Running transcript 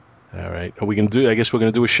All right. Are we gonna do? I guess we're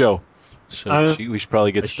gonna do a show. So Uh, we should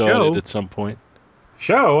probably get A started show? at some point.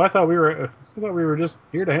 Show? I thought we were just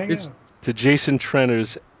here to hang It's out. to Jason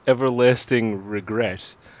Trenner's everlasting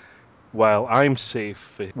regret. While I'm safe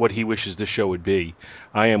for what he wishes the show would be,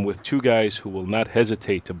 I am with two guys who will not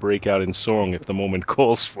hesitate to break out in song if the moment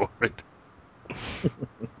calls for it.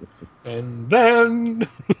 And then,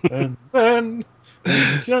 and then,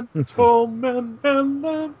 and gentlemen, and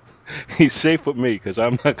then. He's safe with me because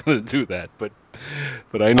I'm not going to do that. But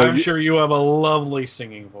I know I'm you. sure you have a lovely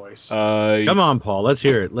singing voice. Uh, Come on, Paul. Let's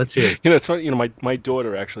hear it. Let's hear it. it's funny. My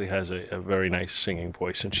daughter actually has a very nice singing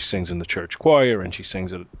voice, and she sings in the church choir, and she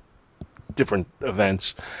sings at different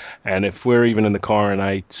events. And if we're even in the car and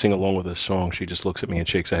I sing along with a song, she just looks at me and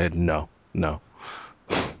shakes her head. No, no,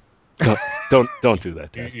 don't, don't do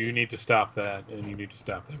that, You, Dad. you need to stop that, and you need to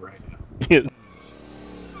stop that right now.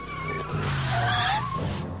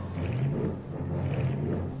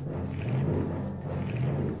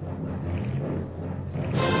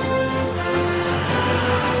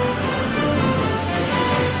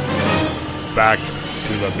 Back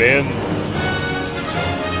to the bin.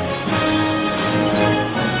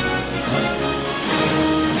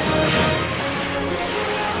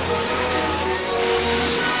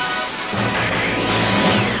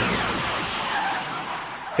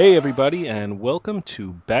 Hey, everybody, and welcome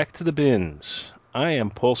to Back to the Bins. I am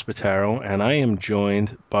Paul Spataro, and I am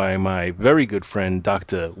joined by my very good friend,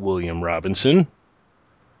 Dr. William Robinson,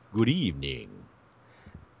 Good evening.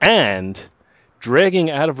 and dragging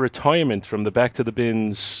out of retirement from the Back to the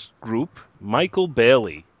Bins group, Michael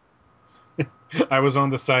Bailey. I was on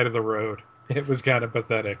the side of the road. It was kind of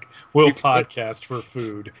pathetic. We'll He, podcast for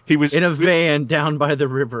food. he was In a van down by the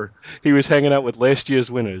river. he was hanging out with last year's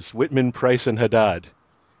winners, Whitman, Price, and Haddad.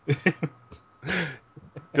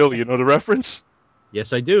 Bill, you know the reference?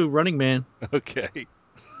 Yes, I do. Running Man. Okay.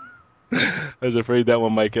 I was afraid that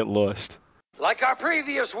one might get lost. Like our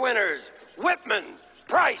previous winners, Whitman,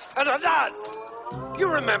 Price, and Haddad.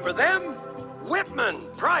 You remember them? Whitman,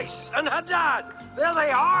 Price, and Haddad. There they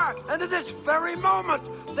are, and at this very moment,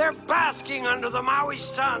 they're basking under the Maui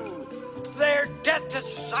sun. Their debt to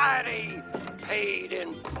society paid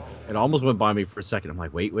in full. It almost went by me for a second. I'm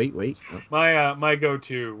like, wait. Oh. My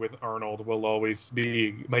go-to with Arnold will always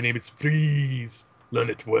be, "My name is Freeze. Learn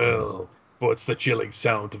it well, for it's the chilling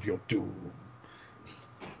sound of your doom."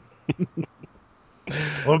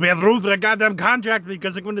 We'll be through for a goddamn contract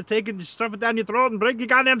because I'm going to take it and stuff it down your throat and break your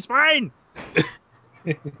goddamn spine.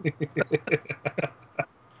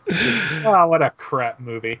 Oh, what a crap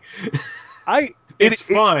movie! I It's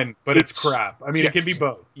fun, but it's it's crap. I mean, it can be yes,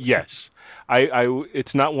 both. yes.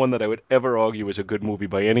 It's not one that I would ever argue is a good movie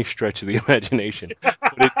by any stretch of the imagination. But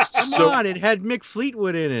it's Come so on, it had Mick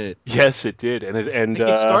Fleetwood in it. yes, it did, and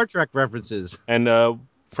Making Star Trek references. and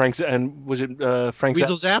Frank's and was it Frank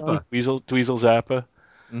Weasel Zappa's son, Zappa. Dweezil Zappa?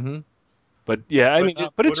 Mm-hmm. But yeah, I But mean,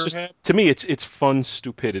 not but it's just Motorhead. to me, it's fun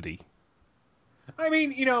stupidity. I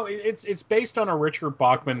mean, it's based on a Richard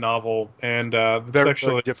Bachman novel, and it's Very very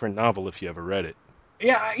actually, different novel if you ever read it.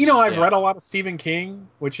 yeah. I've Yeah. read a lot of Stephen King,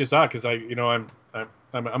 which is odd because I'm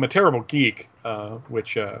a terrible geek,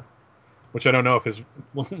 which I don't know if is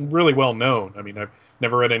really well known. I mean, I've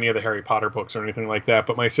never read any of the Harry Potter books or anything like that.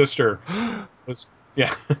 But my sister was,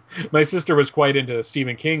 yeah, my sister was quite into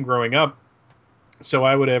Stephen King growing up, so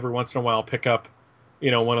I would every once in a while pick up,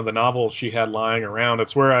 one of the novels she had lying around.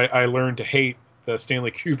 It's where I learned to hate the Stanley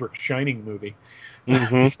Kubrick Shining movie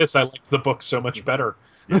hmm because I liked the book so much better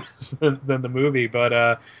than the movie.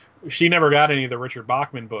 But she never got any of the Richard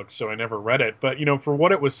Bachman books, so I never read it. But for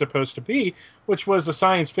what it was supposed to be, which was a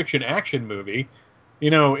science fiction action movie,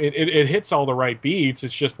 it hits all the right beats.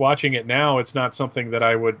 It's just watching it now, it's not something that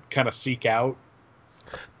I would kind of seek out.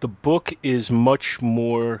 The book is much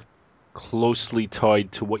more closely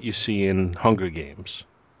tied to what you see in Hunger Games.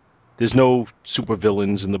 There's no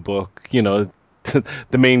supervillains in the book.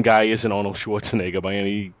 The main guy isn't Arnold Schwarzenegger by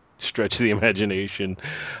any stretch of the imagination.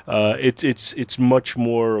 It's much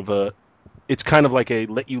more of a. It's kind of like a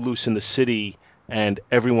let you loose in the city, and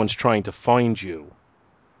everyone's trying to find you.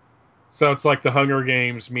 So it's like the Hunger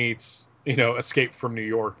Games meets Escape from New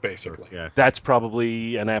York, basically. Yeah. That's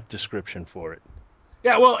probably an apt description for it.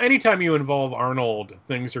 Yeah, well, anytime you involve Arnold,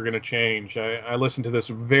 things are going to change. I listened to this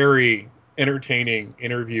very entertaining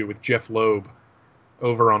interview with Jeff Loeb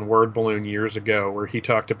over on Word Balloon years ago, where he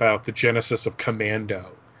talked about the genesis of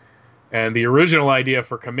Commando. And the original idea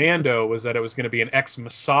for Commando was that it was going to be an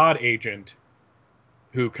ex-Mossad agent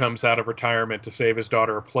who comes out of retirement to save his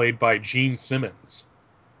daughter, played by Gene Simmons.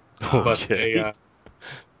 But they Okay. uh,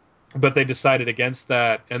 but they decided against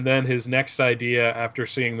that. And then his next idea, after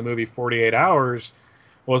seeing the movie 48 Hours,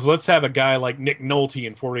 was let's have a guy like Nick Nolte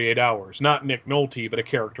in 48 Hours. Not Nick Nolte, but a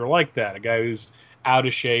character like that. A guy who's out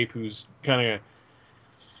of shape, who's kind of,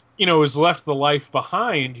 has left the life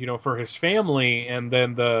behind, for his family. And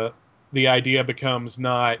then the idea becomes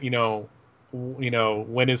not,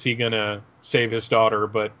 when is he going to save his daughter,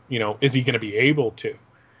 but, is he going to be able to?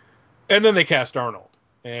 And then they cast Arnold.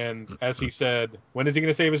 And as he said, when is he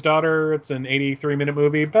going to save his daughter? It's an 83-minute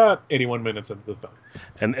movie, about 81 minutes of the film.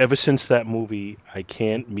 And ever since that movie, I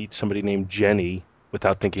can't meet somebody named Jenny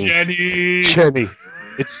without thinking Jenny.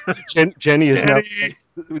 It's Jenny is now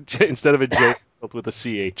Jenny. instead of a J spelled with a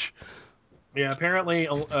CH. Yeah, apparently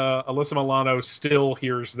Alyssa Milano still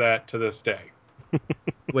hears that to this day.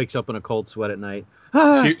 Wakes up in a cold sweat at night.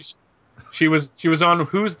 She was on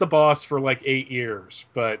Who's the Boss for like 8 years,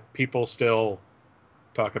 but people still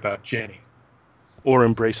talk about Jenny. Or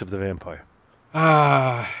Embrace of the Vampire.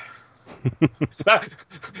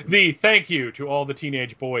 The thank you to all the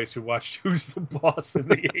teenage boys who watched Who's the Boss in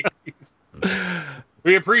the 80s.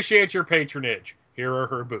 We appreciate your patronage. Here are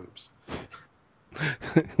her boobs.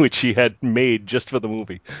 Which she had made just for the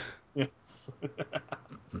movie. Yes.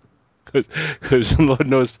 Because Lord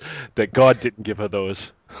knows that God didn't give her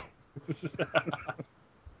those.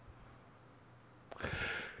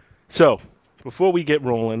 So, before we get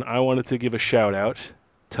rolling, I wanted to give a shout out.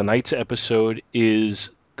 Tonight's episode is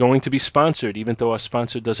going to be sponsored, even though our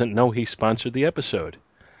sponsor doesn't know he sponsored the episode.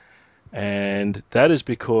 And that is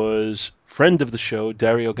because friend of the show,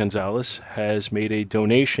 Dario Gonzalez, has made a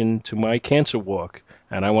donation to my cancer walk.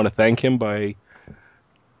 And I want to thank him by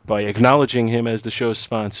acknowledging him as the show's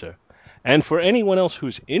sponsor. And for anyone else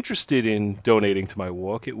who's interested in donating to my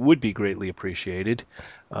walk, it would be greatly appreciated.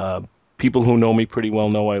 People who know me pretty well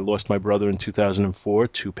know I lost my brother in 2004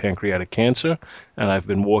 to pancreatic cancer, and I've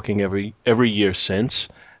been walking every year since.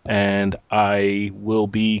 And I will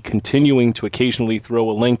be continuing to occasionally throw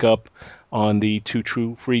a link up on the Two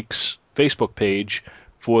True Freaks Facebook page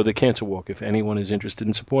for the cancer walk if anyone is interested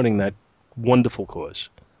in supporting that wonderful cause.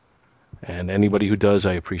 And anybody who does,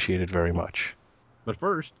 I appreciate it very much. But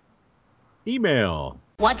first, email.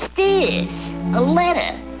 What's this? A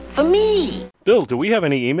letter for me. Bill, do we have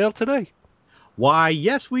any email today? Why,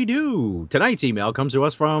 yes, we do. Tonight's email comes to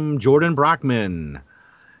us from Jordan Brockman.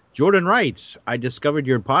 Jordan writes, I discovered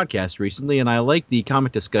your podcast recently, and I like the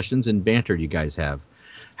comic discussions and banter you guys have.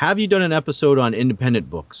 Have you done an episode on independent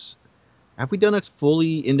books? Have we done a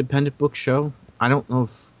fully independent book show? I don't know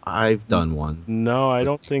if I've done one. No, I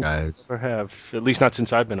don't think guys. we ever have. At least not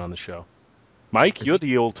since I've been on the show. Mike, you're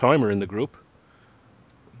the old timer in the group.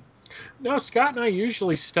 No, Scott and I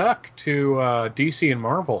usually stuck to DC and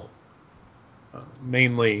Marvel.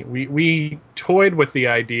 Mainly, we toyed with the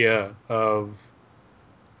idea of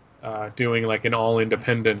doing like an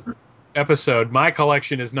all-independent episode. My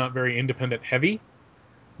collection is not very independent heavy,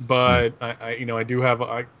 but I do have a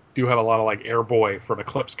lot of like Airboy from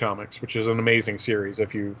Eclipse Comics, which is an amazing series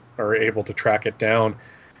if you are able to track it down.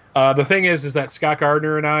 The thing is that Scott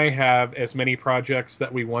Gardner and I have as many projects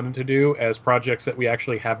that we wanted to do as projects that we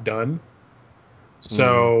actually have done.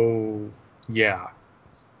 So, yeah.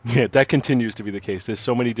 Yeah, that continues to be the case. There's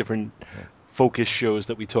so many different focus shows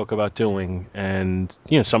that we talk about doing, and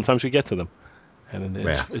sometimes we get to them, and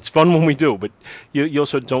it's fun when we do. But you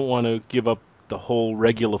also don't want to give up the whole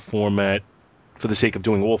regular format for the sake of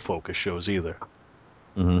doing all focus shows either.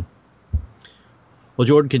 Mm-hmm. Well,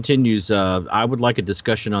 Jordan continues, I would like a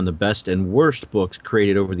discussion on the best and worst books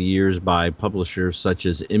created over the years by publishers such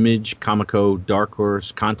as Image, Comico, Dark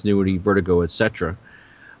Horse, Continuity, Vertigo, etc.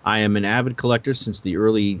 I am an avid collector since the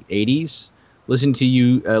early 80s. Listening to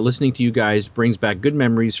you guys brings back good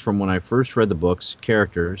memories from when I first read the books,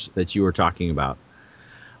 characters that you were talking about.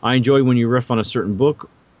 I enjoy when you riff on a certain book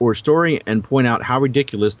or story and point out how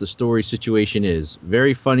ridiculous the story situation is.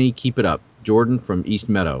 Very funny, keep it up. Jordan from East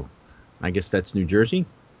Meadow. I guess that's New Jersey?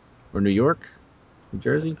 Or New York? New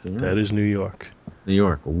Jersey? That is New York. New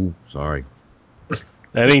York. Ooh, sorry.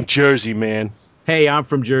 That ain't Jersey, man. Hey, I'm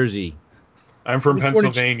from Jersey. I'm from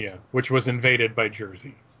Pennsylvania, which was invaded by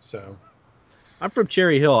Jersey. So I'm from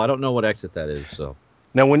Cherry Hill. I don't know what exit that is. So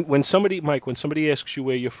now, when somebody asks you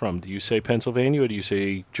where you're from, do you say Pennsylvania or do you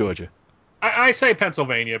say Georgia? I say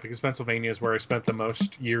Pennsylvania because Pennsylvania is where I spent the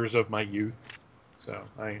most years of my youth. So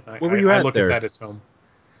I look at that as home.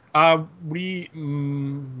 We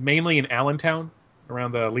mainly in Allentown,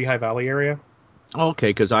 around the Lehigh Valley area. Okay,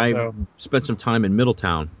 because I spent some time in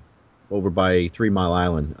Middletown, over by 3 Mile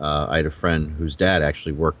Island. I had a friend whose dad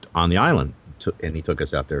actually worked on the island, and he took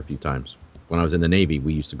us out there a few times. When I was in the Navy,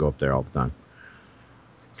 we used to go up there all the time.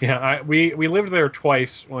 Yeah, we lived there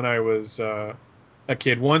twice when I was a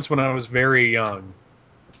kid. Once when I was very young,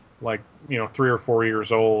 like 3 or 4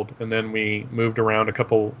 years old, and then we moved around a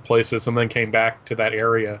couple places, and then came back to that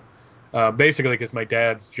area, basically because my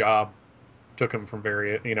dad's job took him from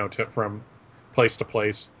from place to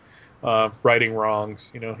place, righting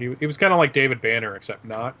wrongs. He was kind of like David Banner, except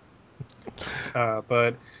not.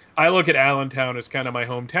 But I look at Allentown as kind of my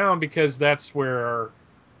hometown because that's where,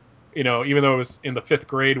 even though it was in the 5th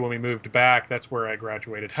grade when we moved back, that's where I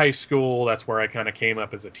graduated high school. That's where I kind of came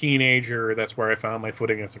up as a teenager. That's where I found my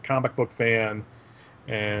footing as a comic book fan,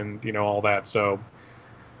 and all that. So,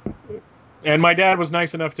 and my dad was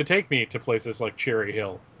nice enough to take me to places like Cherry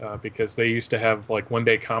Hill, because they used to have like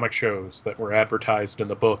one-day comic shows that were advertised in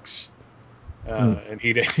the books, and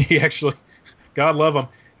he actually, God love him.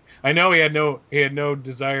 I know he had no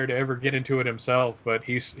desire to ever get into it himself, but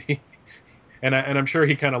and I'm sure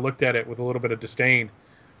he kind of looked at it with a little bit of disdain.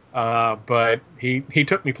 But he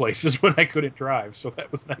took me places when I couldn't drive, so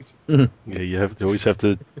that was nice. Yeah, you always have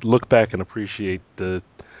to look back and appreciate the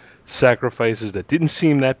sacrifices that didn't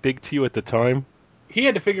seem that big to you at the time. He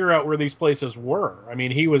had to figure out where these places were. I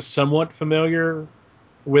mean, he was somewhat familiar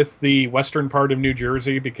with the western part of New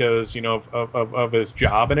Jersey because of his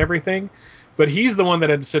job and everything. But he's the one that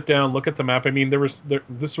had to sit down, look at the map. I mean,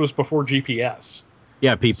 this was before GPS.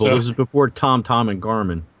 Yeah, people. So, this is before Tom and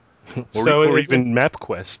Garmin. or even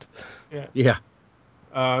MapQuest. Yeah.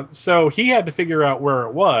 So he had to figure out where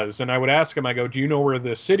it was, and I would ask him, I go, do you know where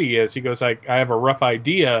this city is? He goes, I have a rough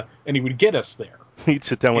idea, and he would get us there. He'd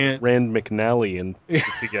sit down with Rand McNally and put it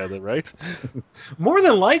together, right? More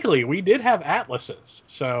than likely, we did have atlases.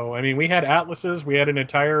 So, I mean, we had atlases. We had an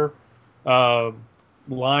entire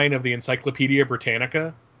line of the Encyclopedia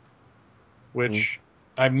Britannica, which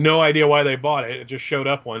I have no idea why they bought it. It just showed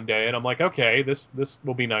up one day, and I'm like, okay, this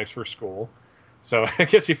will be nice for school. So I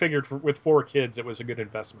guess he figured with 4 kids, it was a good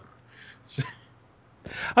investment. So,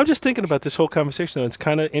 I'm just thinking about this whole conversation, though. It's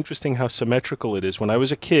kind of interesting how symmetrical it is. When I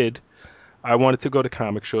was a kid, I wanted to go to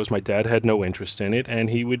comic shows. My dad had no interest in it, and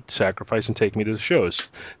he would sacrifice and take me to the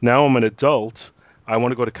shows. Now I'm an adult. I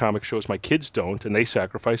want to go to comic shows. My kids don't, and they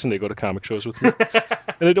sacrifice and they go to comic shows with me.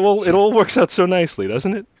 And it all works out so nicely,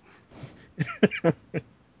 doesn't it?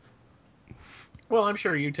 well, I'm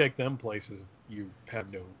sure you take them places you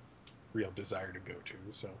have no real desire to go to.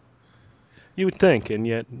 So You would think, and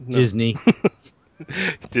yet no. Disney.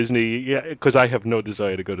 Disney, yeah, because I have no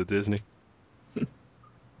desire to go to Disney.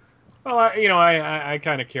 well, I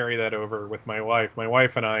kind of carry that over with my wife. My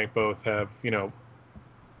wife and I both have,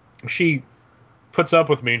 she puts up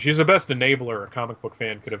with me, and she's the best enabler a comic book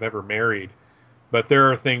fan could have ever married. But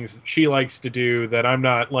there are things she likes to do that I'm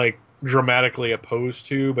not like dramatically opposed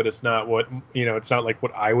to, but it's not it's not like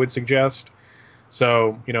what I would suggest.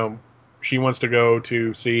 So, she wants to go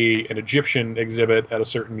to see an Egyptian exhibit at a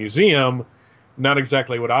certain museum. Not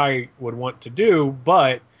exactly what I would want to do,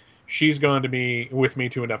 but she's gone to be with me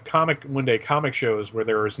to enough one-day comic shows where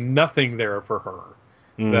there is nothing there for her.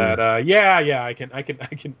 That I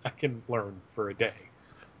can learn for a day.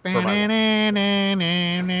 For my wife.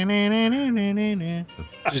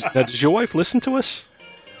 Does your wife listen to us?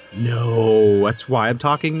 No, that's why I'm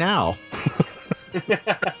talking now.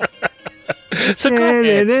 So go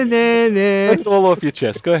ahead. Let it all off your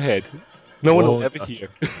chest. Go ahead. No one will ever hear.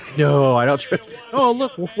 No, I don't trust. Oh,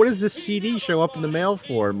 look, what does this CD show up in the mail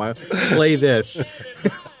for? Play this.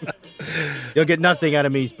 You'll get nothing out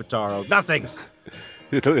of me, Spataro. Nothing.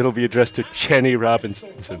 It'll be addressed to Jenny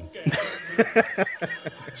Robinson.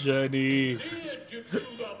 Jenny.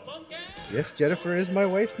 Yes, Jennifer is my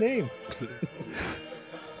wife's name.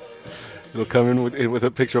 It'll come in with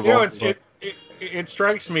a picture of all. It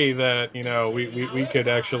strikes me that we could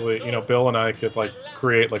actually Bill and I could like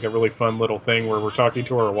create like a really fun little thing where we're talking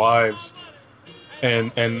to our wives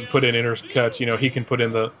and put in intercuts. He can put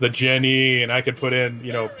in the Jenny, and I could put in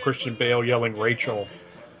Christian Bale yelling Rachel,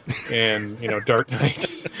 and Dark Knight.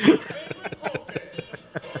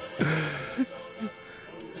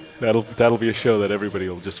 That'll be a show that everybody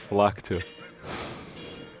will just flock to.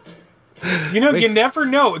 You never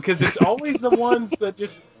know, because it's always the ones that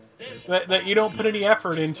just that you don't put any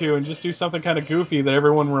effort into and just do something kind of goofy that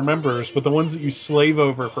everyone remembers, but the ones that you slave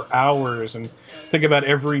over for hours and think about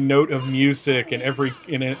every note of music and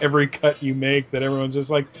every cut you make, that everyone's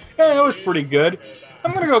just like, hey, that was pretty good.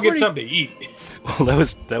 I'm gonna go get something to eat. Well,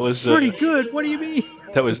 that was pretty good. What do you mean?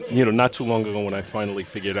 That was not too long ago when I finally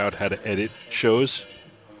figured out how to edit shows.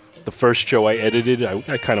 The first show I edited,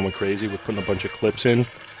 I kind of went crazy with putting a bunch of clips in,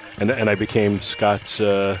 and I became Scott's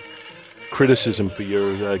criticism for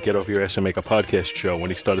your Get Over Your Ass and Make a Podcast show when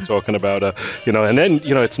he started talking about and then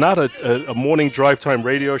it's not a morning drive time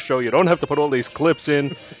radio show. You don't have to put all these clips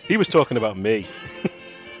in. He was talking about me.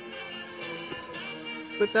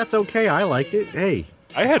 but that's okay. I liked it. Hey,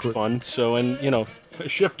 I had fun. So, and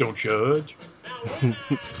Shift don't judge.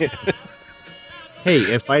 hey,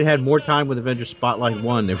 if I'd had more time with Avengers Spotlight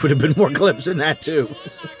 1, there would have been more clips in that too.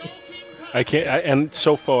 I can't. And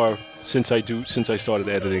so far, since I started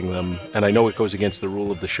editing them, and I know it goes against the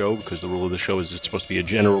rule of the show because the rule of the show is it's supposed to be a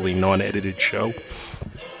generally non-edited show,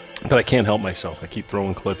 but I can't help myself. I keep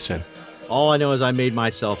throwing clips in. All I know is I made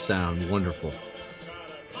myself sound wonderful.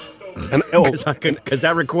 And Because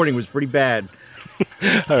that recording was pretty bad.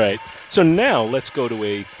 all right. So now let's go to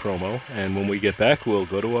a promo, and when we get back, we'll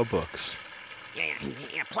go to our books. Yeah,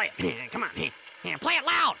 play it. Come on. Yeah, play it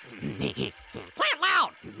loud. Play it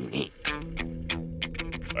loud.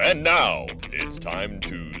 And now, it's time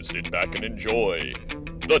to sit back and enjoy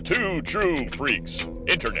the Two True Freaks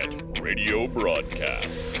Internet Radio Broadcast.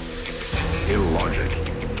 Illogic,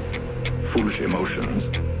 foolish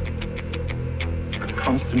emotions, a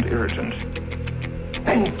constant irritant.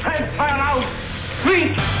 Then transfer out,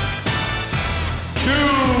 freak!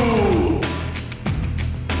 Two!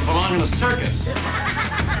 You belong in a circus.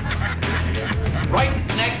 Right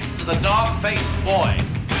next to the dog-faced boy.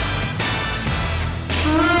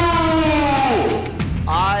 True!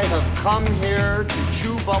 I have come here to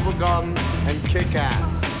chew bubblegum and kick ass.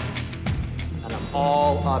 And I'm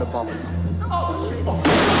all out of bubblegum.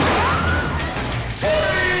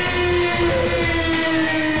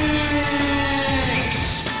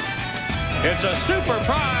 It's a super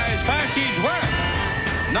prize package worth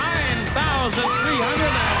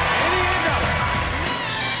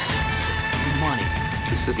 $9,388. Money.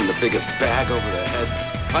 This isn't the biggest bag over the head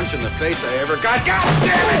punch in the face I ever got. God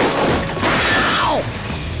damn it! Ow!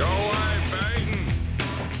 Go away, Peyton.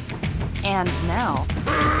 And now,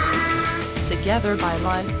 together by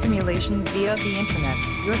live simulation via the internet,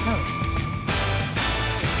 your hosts,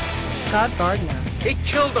 Scott Gardner. He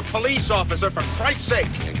killed a police officer, for Christ's sake!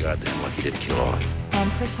 You're goddamn lucky didn't kill all.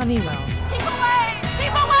 And Chris Honeywell. Keep away!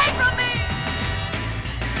 Keep away from me!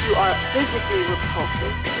 You are physically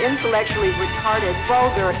repulsive, intellectually retarded,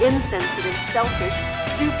 vulgar, insensitive, selfish,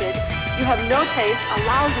 stupid. You have no taste, a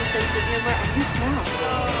lousy sense of humor, and you smell.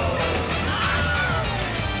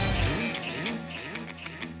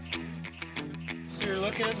 So you're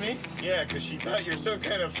looking at me? Yeah, because she thought you're some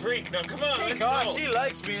kind of freak. Now, come on, let's go. She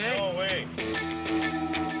likes me, eh? No way.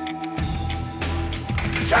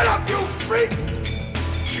 Shut up, you freak!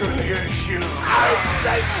 Julia Shoe. I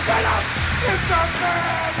said shut up! It's a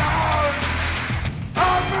madhouse! A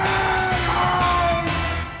madhouse!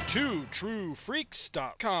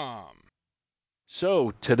 TwoTrueFreaks.com.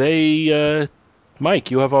 So today, Mike,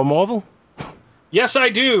 you have our Marvel? Yes, I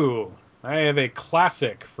do. I have a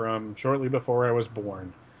classic from shortly before I was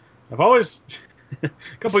born. I've always... a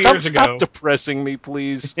couple years ago... Stop depressing me,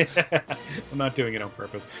 please. I'm not doing it on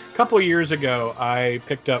purpose. A couple years ago, I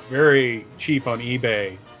picked up very cheap on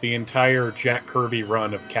eBay the entire Jack Kirby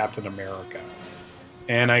run of Captain America.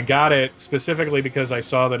 And I got it specifically because I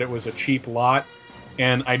saw that it was a cheap lot,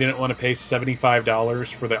 and I didn't want to pay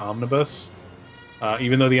 $75 for the omnibus.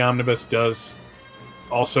 Even though the omnibus does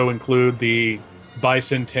also include the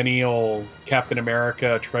bicentennial Captain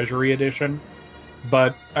America Treasury Edition.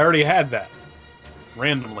 But I already had that.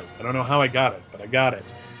 Randomly. I don't know how I got it, but I got it.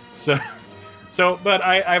 But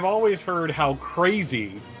I've always heard how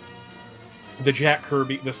crazy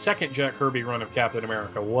the second Jack Kirby run of Captain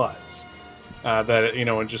America was. That,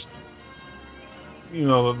 and just,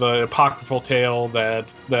 the apocryphal tale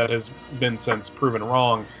that has been since proven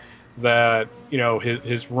wrong, that,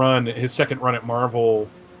 his second run at Marvel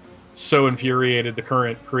so infuriated the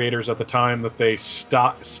current creators at the time that they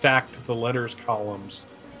stacked the letters columns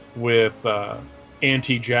with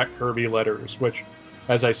anti-Jack Kirby letters, which,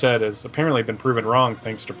 as I said, has apparently been proven wrong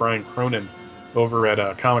thanks to Brian Cronin over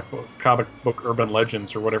at Comic Book Urban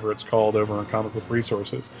Legends, or whatever it's called, over on Comic Book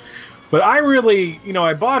Resources. But I really,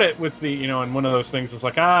 I bought it with the, and one of those things is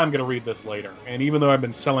like, I'm going to read this later. And even though I've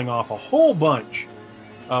been selling off a whole bunch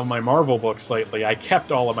of my Marvel books lately, I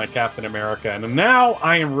kept all of my Captain America. And now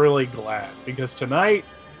I am really glad, because tonight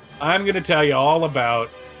I'm going to tell you all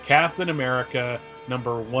about Captain America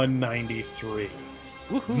number 193.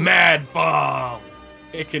 Woohoo. Mad Bomb!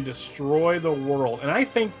 It can destroy the world. And I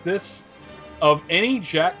think this, of any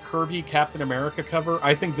Jack Kirby Captain America cover,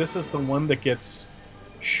 I think this is the one that gets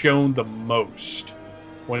shown the most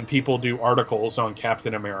when people do articles on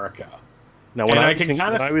Captain America. Now, when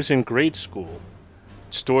I was in grade school,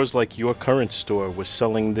 stores like your current store was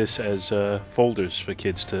selling this as folders for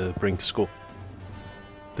kids to bring to school.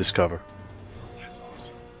 This cover. That's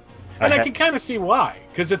awesome. And I can kind of see why,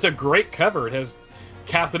 because it's a great cover. It has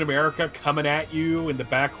Captain America coming at you in the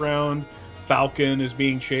background Falcon is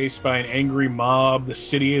being chased by an angry mob. The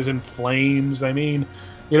city is in flames. I mean,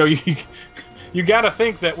 you know, you got to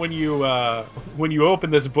think that when you open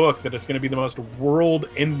this book that it's going to be the most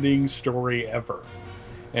world-ending story ever.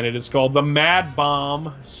 And it is called The Mad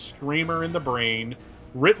Bomb, Screamer in the Brain,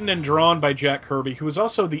 written and drawn by Jack Kirby, who was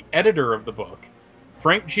also the editor of the book.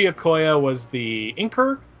 Frank Giacoia was the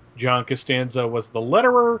inker, John Costanza was the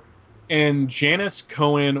letterer, and Janice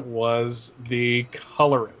Cohen was the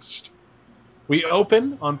colorist. We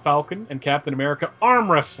open on Falcon and Captain America arm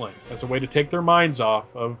wrestling as a way to take their minds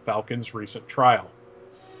off of Falcon's recent trial.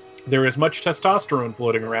 There is much testosterone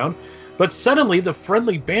floating around, but suddenly the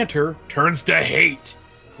friendly banter turns to hate,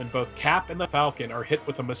 and both Cap and the Falcon are hit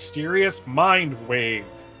with a mysterious mind wave.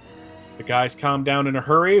 The guys calm down in a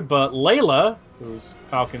hurry, but Layla, who's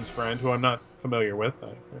Falcon's friend, who I'm not familiar with,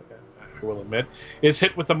 I will admit, is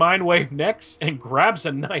hit with the mind wave next and grabs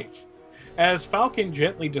a knife. As Falcon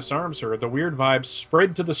gently disarms her, the weird vibes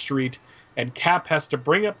spread to the street, and Cap has to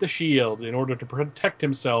bring up the shield in order to protect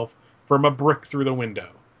himself from a brick through the window.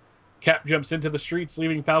 Cap jumps into the streets,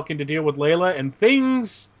 leaving Falcon to deal with Layla, and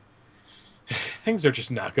things are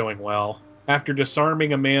just not going well. After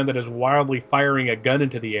disarming a man that is wildly firing a gun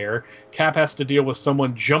into the air, Cap has to deal with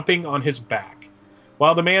someone jumping on his back.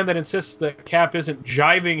 While the man that insists that Cap isn't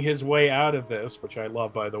jiving his way out of this, which I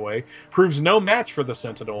love, by the way, proves no match for the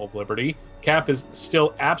Sentinel of Liberty, Cap is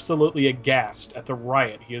still absolutely aghast at the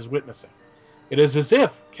riot he is witnessing. It is as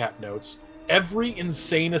if, Cap notes, every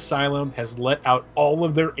insane asylum has let out all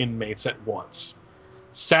of their inmates at once.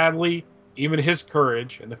 Sadly, even his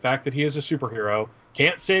courage and the fact that he is a superhero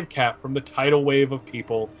can't save Cap from the tidal wave of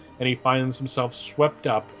people, and he finds himself swept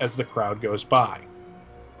up as the crowd goes by.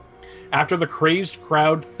 After the crazed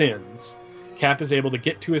crowd thins, Cap is able to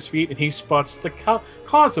get to his feet, and he spots the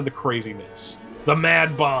cause of the craziness, the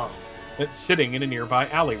mad bomb that's sitting in a nearby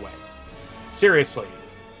alleyway. Seriously,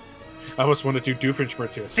 I almost want to do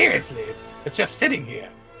Doofenshmirtz here. Seriously, it's just sitting here.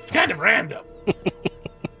 It's kind of random.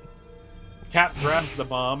 Cap grabs the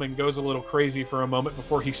bomb and goes a little crazy for a moment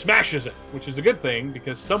before he smashes it, which is a good thing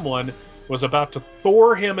because someone was about to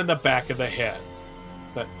Thor him in the back of the head.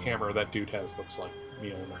 That hammer that dude has looks like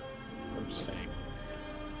Mjolnir. I'm just saying.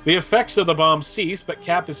 The effects of the bomb cease, but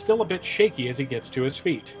Cap is still a bit shaky as he gets to his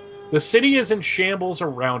feet. The city is in shambles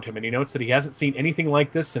around him, and he notes that he hasn't seen anything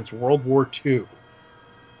like this since World War II.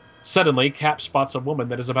 Suddenly, Cap spots a woman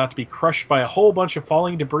that is about to be crushed by a whole bunch of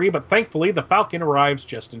falling debris, but thankfully the Falcon arrives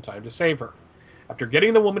just in time to save her. After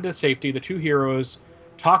getting the woman to safety, the two heroes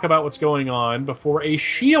talk about what's going on before a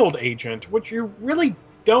S.H.I.E.L.D. agent, which you really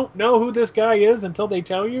don't know who this guy is until they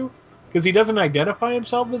tell you, because he doesn't identify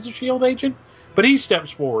himself as a S.H.I.E.L.D. agent, but he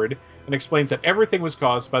steps forward and explains that everything was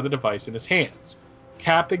caused by the device in his hands.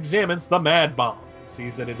 Cap examines the Mad Bomb and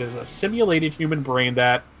sees that it is a simulated human brain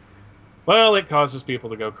that, well, it causes people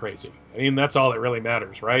to go crazy. I mean, that's all that really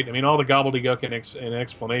matters, right? I mean, all the gobbledygook and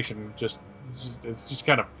explanation it's just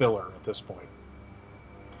kind of filler at this point.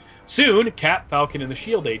 Soon, Cap, Falcon, and the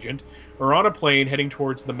S.H.I.E.L.D. agent are on a plane heading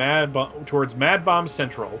towards Mad Bomb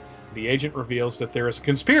Central. The agent reveals that there is a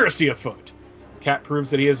conspiracy afoot. Cap proves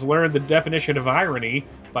that he has learned the definition of irony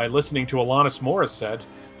by listening to Alanis Morissette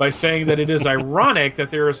by saying that it is ironic that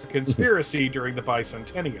there is a conspiracy during the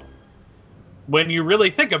bicentennial. When you really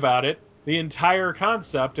think about it, the entire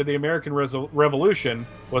concept of the American Revolution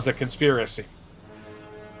was a conspiracy.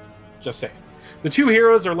 Just saying. The two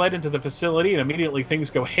heroes are led into the facility, and immediately things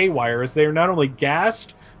go haywire as they are not only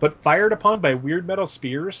gassed, but fired upon by weird metal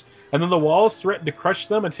spears, and then the walls threaten to crush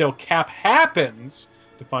them until Cap happens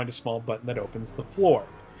to find a small button that opens the floor.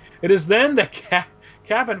 It is then that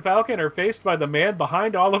Cap and Falcon are faced by the man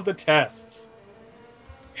behind all of the tests.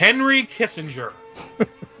 Henry Kissinger.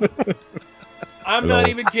 I'm not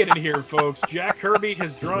even kidding here, folks. Jack Kirby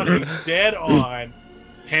has drawn a dead-on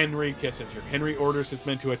Henry Kissinger. Henry orders his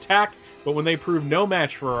men to attack, but when they prove no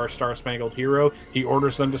match for our star-spangled hero, he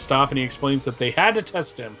orders them to stop, and he explains that they had to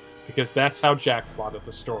test him because that's how Jack plotted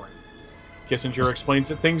the story. Kissinger explains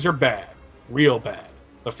that things are bad, real bad.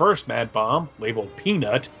 The first mad bomb, labeled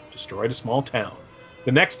Peanut, destroyed a small town.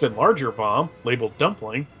 The next and larger bomb, labeled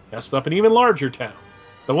Dumpling, messed up an even larger town.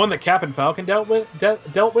 The one that Cap and Falcon dealt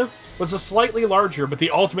with was a slightly larger, but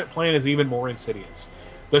the ultimate plan is even more insidious.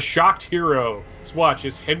 The shocked hero's watch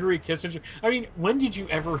is Henry Kissinger. I mean, when did you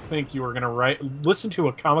ever think you were going to listen to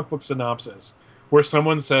a comic book synopsis where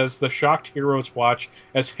someone says the shocked hero's watch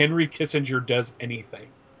as Henry Kissinger does anything?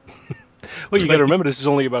 Well, you got to remember, this is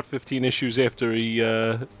only about 15 issues after he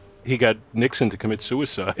got Nixon to commit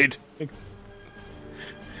suicide.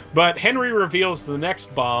 But Henry reveals the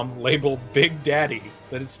next bomb, labeled Big Daddy,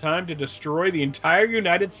 that it's time to destroy the entire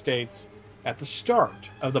United States at the start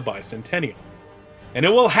of the bicentennial. And it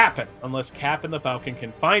will happen unless Cap and the Falcon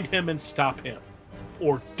can find him and stop him,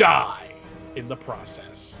 or die in the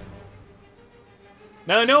process.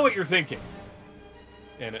 Now, I know what you're thinking.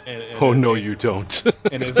 And oh, no, you don't.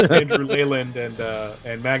 And as Andrew Leyland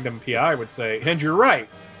and Magnum PI would say, and you're right,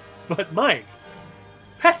 but Mike,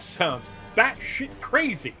 that sounds batshit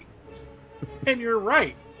crazy. And you're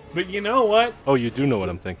right. But you know what? Oh, you do know what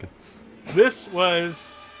I'm thinking. This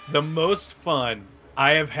was the most fun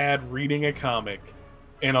I have had reading a comic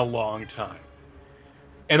in a long time.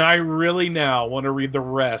 And I really now want to read the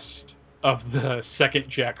rest of the second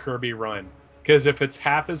Jack Kirby run. Because if it's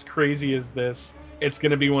half as crazy as this, it's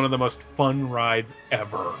going to be one of the most fun rides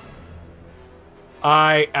ever.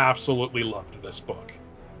 I absolutely loved this book.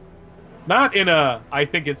 Not in a, I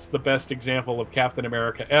think it's the best example of Captain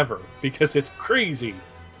America ever, because it's crazy.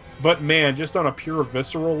 But man, just on a pure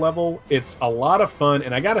visceral level, it's a lot of fun.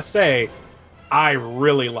 And I gotta say, I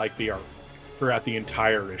really like the artwork throughout the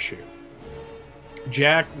entire issue.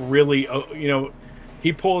 Jack really,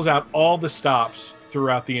 he pulls out all the stops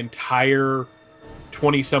throughout the entire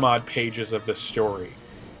 20 some odd pages of this story.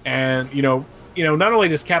 And, not only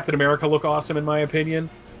does Captain America look awesome, in my opinion,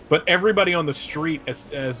 but everybody on the street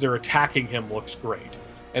as they're attacking him looks great.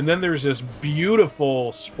 And then there's this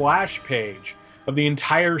beautiful splash page of the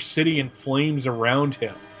entire city in flames around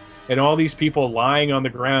him. And all these people lying on the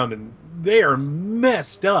ground, and they are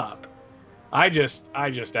messed up. I just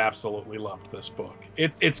absolutely loved this book.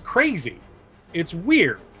 It's crazy. It's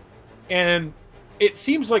weird. And it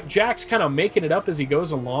seems like Jack's kind of making it up as he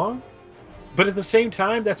goes along. But at the same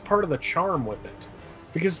time, that's part of the charm with it.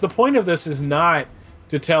 Because the point of this is not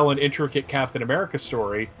to tell an intricate Captain America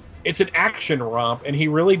story. It's an action romp, and he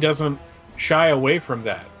really doesn't shy away from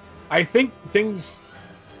that. I think things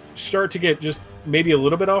start to get just maybe a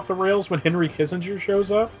little bit off the rails when Henry Kissinger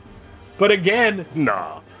shows up. But again...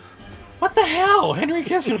 Nah. What the hell? Henry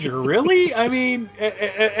Kissinger, really? I mean,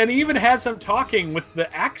 and he even has him talking with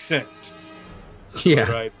the accent.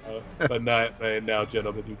 Yeah. Right. But now,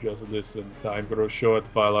 gentlemen, you just listen. Time grows short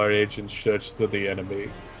while our agents search to the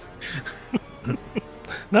enemy.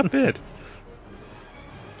 Not bad.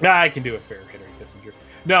 I can do a fair Henry Kissinger.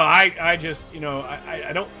 No, I just,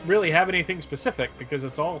 I don't really have anything specific because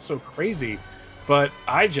it's all so crazy, but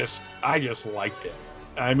I just liked it.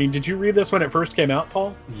 I mean, did you read this when it first came out,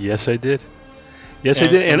 Paul? Yes, I did. Yes, I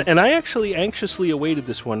did. And I actually anxiously awaited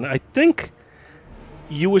this one. I think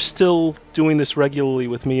you were still doing this regularly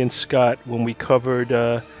with me and Scott when we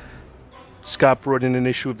covered, Scott brought in an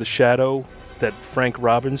issue of The Shadow that Frank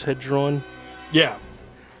Robbins had drawn. Yeah.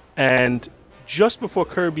 And just before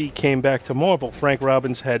Kirby came back to Marvel, Frank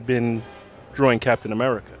Robbins had been drawing Captain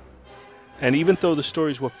America. And even though the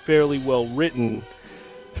stories were fairly well written,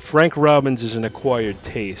 Frank Robbins is an acquired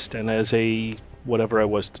taste. And as a, whatever I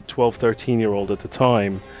was, 12, 13-year-old at the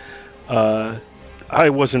time, I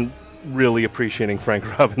wasn't really appreciating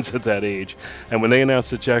Frank Robbins at that age. And when they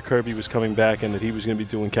announced that Jack Kirby was coming back and that he was going to be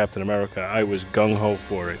doing Captain America, I was gung-ho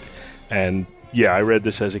for it. And yeah, I read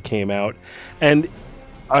this as it came out. And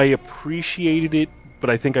I appreciated it, but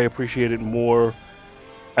I think I appreciated it more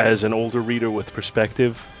as an older reader with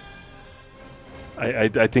perspective.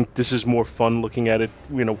 I think this is more fun looking at it.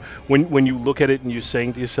 When you look at it and you're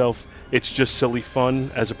saying to yourself, it's just silly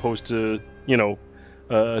fun, as opposed to,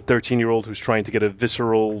 a 13-year-old who's trying to get a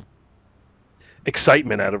visceral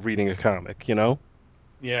excitement out of reading a comic,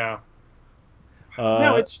 Yeah.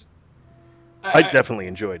 No, it's... I definitely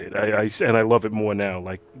enjoyed it. I love it more now,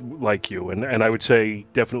 like you. And I would say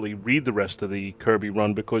definitely read the rest of the Kirby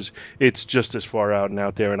run because it's just as far out and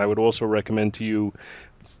out there. And I would also recommend to you,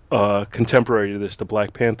 contemporary to this, the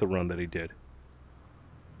Black Panther run that he did.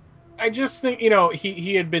 I just think,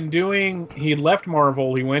 he had been doing... He left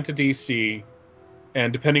Marvel, he went to DC,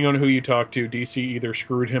 and depending on who you talk to, DC either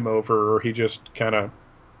screwed him over or he just kind of...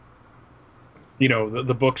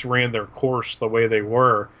 the books ran their course the way they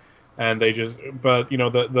were. And they just, but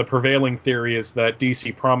the prevailing theory is that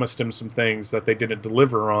DC promised him some things that they didn't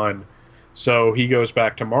deliver on, so he goes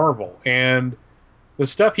back to Marvel. And the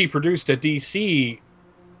stuff he produced at DC,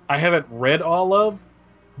 I haven't read all of,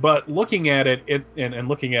 but looking at it, and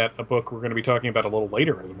looking at a book we're going to be talking about a little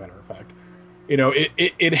later, as a matter of fact,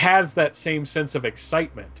 it has that same sense of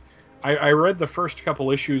excitement. I read the first couple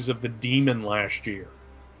issues of The Demon last year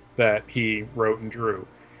that he wrote and drew,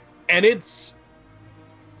 and it's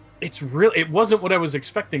really, it wasn't what I was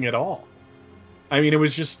expecting at all. I mean, it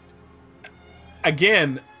was just,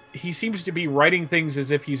 again, he seems to be writing things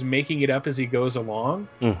as if he's making it up as he goes along.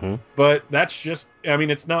 Mm-hmm. But that's just, I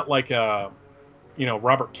mean, it's not like a,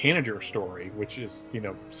 Robert Kaniger story, which is,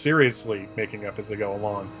 seriously making up as they go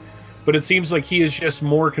along. but it seems like he is just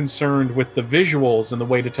more concerned with the visuals and the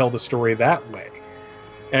way to tell the story that way.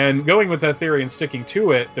 And going with that theory and sticking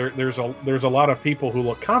to it, there's a lot of people who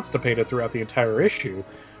look constipated throughout the entire issue.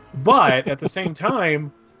 But at the same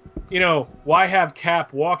time, why have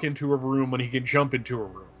Cap walk into a room when he can jump into a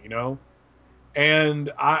room,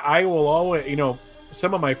 And I will always,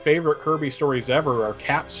 some of my favorite Kirby stories ever are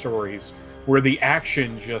Cap stories where the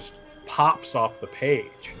action just pops off the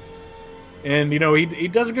page. And, he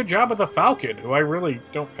does a good job with the Falcon, who I really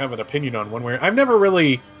don't have an opinion on one way. I've never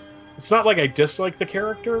really... It's not like I dislike the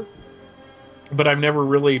character, but I've never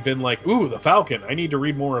really been like, ooh, the Falcon, I need to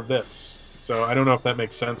read more of this. So I don't know if that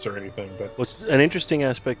makes sense or anything. But what's an interesting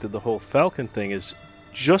aspect of the whole Falcon thing is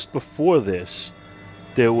just before this,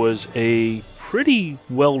 there was a pretty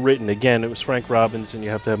well-written, again, it was Frank Robbins, and you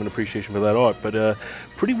have to have an appreciation for that art, but a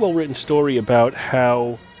pretty well-written story about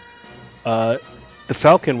how the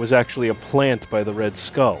Falcon was actually a plant by the Red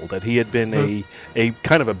Skull, that he had been a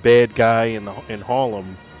kind of a bad guy in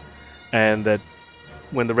Harlem, and that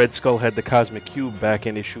when the Red Skull had the Cosmic Cube back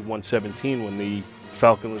in issue 117, when the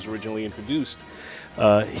Falcon was originally introduced,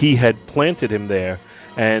 he had planted him there,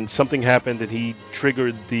 and something happened and he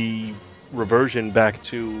triggered the reversion back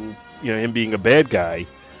to him being a bad guy.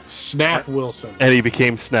 Snap Wilson. And he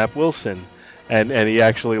became Snap Wilson. And he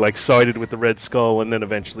actually sided with the Red Skull and then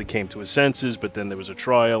eventually came to his senses, but then there was a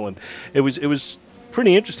trial, and it was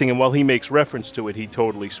pretty interesting. And while he makes reference to it, he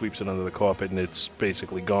totally sweeps it under the carpet, and it's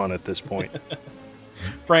basically gone at this point.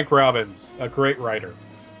 Frank Robbins, a great writer.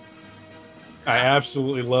 I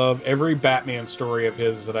absolutely love every Batman story of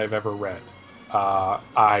his that I've ever read.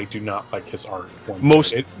 I do not like his art.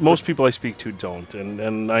 Most people I speak to don't,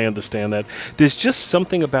 and I understand that. There's just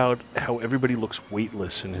something about how everybody looks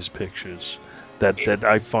weightless in his pictures that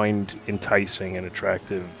I find enticing and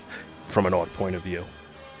attractive from an art point of view.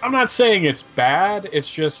 I'm not saying it's bad.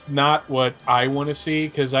 It's just not what I want to see,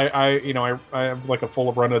 because I have like a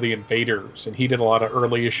full run of the Invaders, and he did a lot of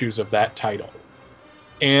early issues of that title,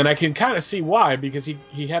 and I can kind of see why, because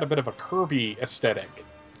he had a bit of a Kirby aesthetic,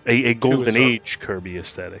 a Golden Age Kirby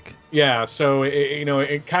aesthetic. Yeah, so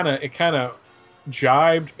it kind of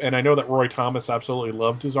jibed, and I know that Roy Thomas absolutely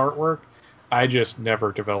loved his artwork. I just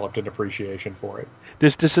never developed an appreciation for it.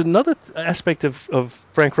 There's another aspect of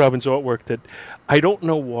Frank Robbins' artwork that I don't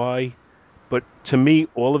know why, but to me,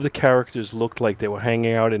 all of the characters looked like they were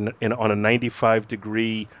hanging out on a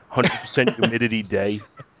 95-degree, 100% humidity day.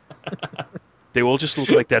 They all just look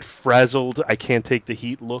like that frazzled, I can't take the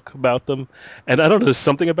heat look about them. And I don't know, there's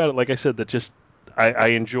something about it, like I said, that just I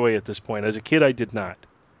enjoy at this point. As a kid, I did not.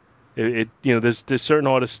 There's certain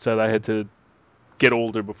artists that I had to get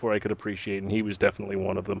older before I could appreciate, and he was definitely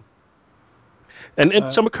one of them.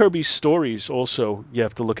 And some of Kirby's stories also, you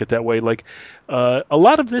have to look at that way. Like a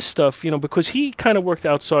lot of this stuff, because he kind of worked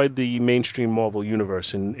outside the mainstream Marvel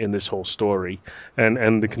universe in this whole story,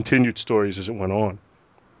 and the continued stories as it went on.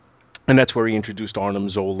 And that's where he introduced Arnim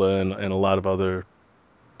Zola and a lot of other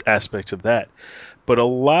aspects of that. But a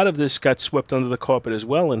lot of this got swept under the carpet as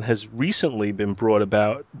well, and has recently been brought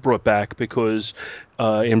back because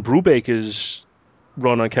in Brubaker's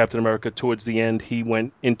run on Captain America, towards the end, he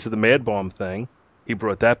went into the Mad Bomb thing. He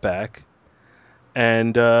brought that back,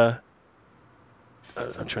 and I'm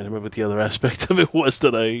trying to remember what the other aspect of it was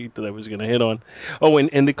that I was going to hit on. Oh,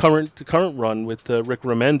 and the current run with Rick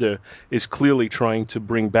Remender is clearly trying to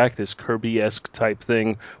bring back this Kirby-esque type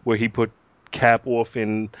thing where he put Cap off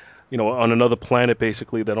in, on another planet,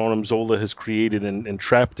 basically, that Arnim Zola has created and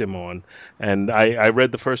trapped him on. And I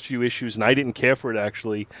read the first few issues, and I didn't care for it,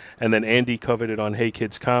 actually. And then Andy covered it on Hey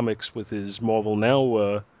Kids Comics with his Marvel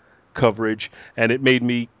Now coverage, and it made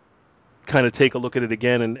me kind of take a look at it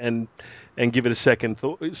again and give it a second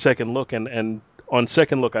look. And on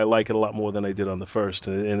second look, I like it a lot more than I did on the first.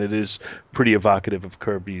 And it is pretty evocative of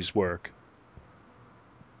Kirby's work.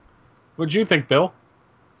 What'd you think, Bill?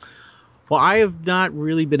 Well, I have not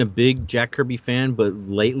really been a big Jack Kirby fan, but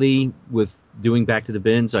lately, with doing Back to the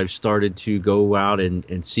Bins, I've started to go out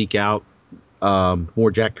and seek out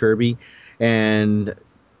more Jack Kirby. And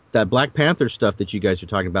that Black Panther stuff that you guys are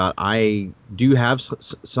talking about, I do have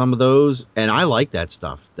some of those, and I like that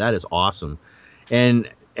stuff. That is awesome. And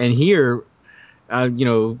here,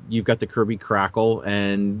 you've got the Kirby crackle,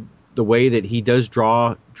 and the way that he does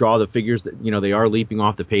draw the figures that they are leaping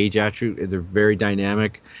off the page at you. They're very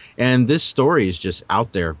dynamic, and this story is just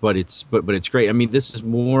out there, but it's great. I mean, this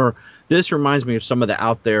reminds me of some of the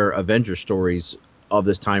out there Avenger stories of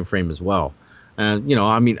this time frame as well. And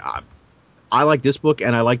I like this book,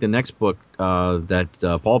 and I like the next book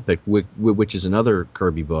that Paul picked, which is another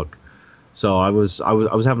Kirby book. So I was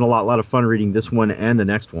having a lot of fun reading this one and the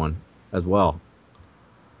next one as well.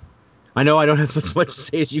 I know I don't have as much to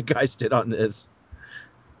say as you guys did on this.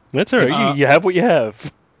 That's all right. You have what you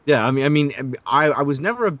have. Yeah, I was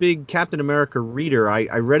never a big Captain America reader.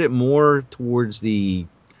 I read it more towards the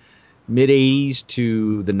mid 80s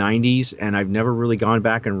to the 90s, and I've never really gone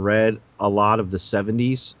back and read a lot of the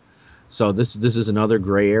 70s. So this is another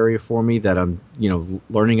gray area for me that I'm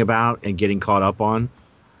learning about and getting caught up on.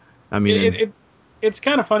 I mean, it's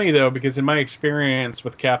kind of funny though, because in my experience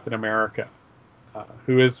with Captain America,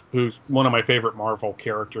 who's one of my favorite Marvel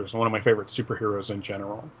characters, one of my favorite superheroes in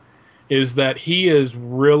general, is that he is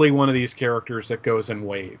really one of these characters that goes in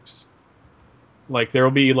waves. Like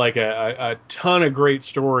there'll be like a ton of great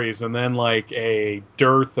stories, and then like a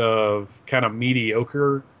dearth of kind of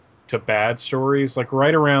mediocre to bad stories. Like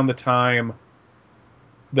right around the time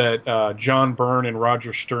that John Byrne and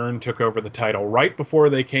Roger Stern took over the title, right before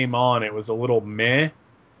they came on, it was a little meh.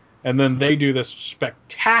 And then they do this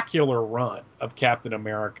spectacular run of Captain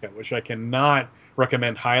America, which I cannot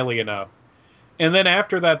recommend highly enough. And then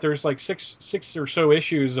after that, there's like six or so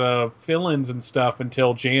issues of fill-ins and stuff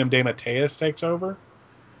until J.M. DeMatteis takes over.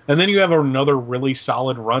 And then you have another really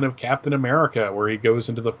solid run of Captain America where he goes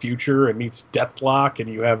into the future and meets Deathlock,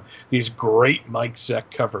 and you have these great Mike Zeck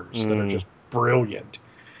covers that are just brilliant.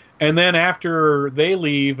 And then after they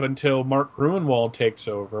leave until Mark Gruenwald takes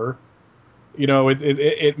over,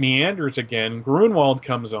 it meanders again. Gruenwald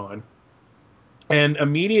comes on and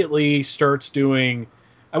immediately starts doing,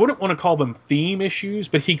 I wouldn't want to call them theme issues,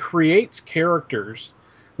 but he creates characters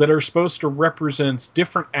that are supposed to represent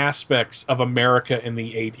different aspects of America in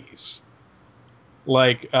the 80s.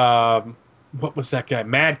 Like, what was that guy?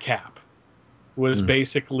 Madcap was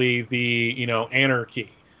basically the,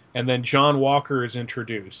 anarchy. And then John Walker is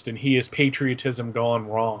introduced, and he is patriotism gone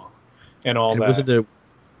wrong and all that.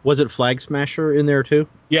 Was it Flag Smasher in there too?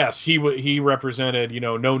 Yes, he represented,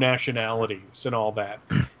 no nationalities and all that.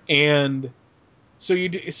 And so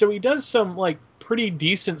he does some like pretty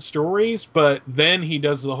decent stories, but then he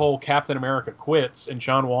does the whole Captain America quits and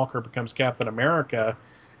John Walker becomes Captain America,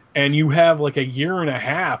 and you have like a year and a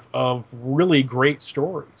half of really great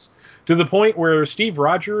stories, to the point where Steve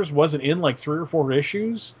Rogers wasn't in like 3 or 4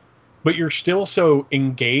 issues, but you're still so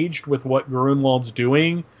engaged with what Gruenwald's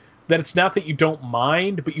doing that it's not that you don't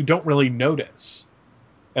mind, but you don't really notice.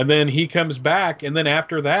 And then he comes back, and then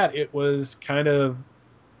after that, it was kind of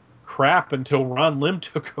crap until Ron Lim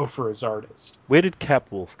took over as artist. Where did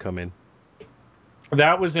Capwolf come in?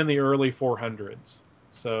 That was in the early 400s.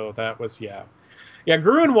 So that was, yeah.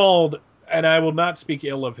 Gruenwald, and I will not speak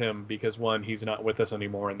ill of him because, one, he's not with us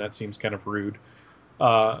anymore, and that seems kind of rude.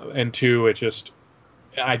 And two,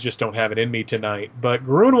 I just don't have it in me tonight. But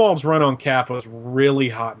Gruenwald's run on Cap was really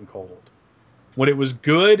hot and cold. When it was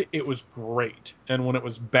good, it was great. And when it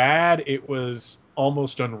was bad, it was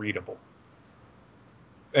almost unreadable.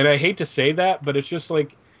 And I hate to say that, but it's just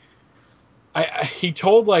like, he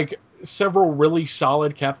told like several really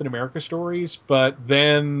solid Captain America stories, but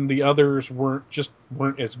then the others weren't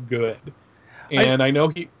as good. And I know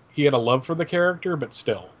he had a love for the character, but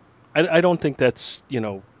still. I don't think that's,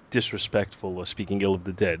 disrespectful or speaking ill of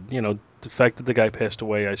the dead. The fact that the guy passed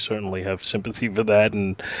away, I certainly have sympathy for that.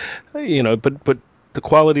 And, but the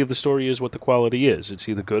quality of the story is what the quality is. It's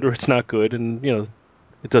either good or it's not good. And,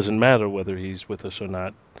 it doesn't matter whether he's with us or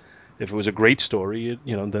not. If it was a great story,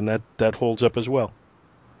 then that holds up as well.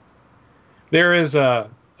 There is a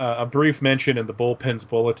brief mention in the Bullpen's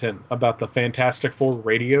Bulletin about the Fantastic Four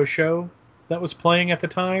radio show that was playing at the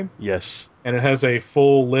time. Yes. And it has a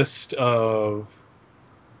full list of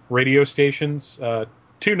radio stations.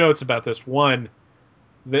 2 notes about this. One,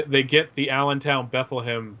 they get the Allentown,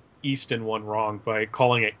 Bethlehem, Easton one wrong by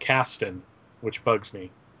calling it Caston, which bugs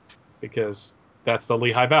me because that's the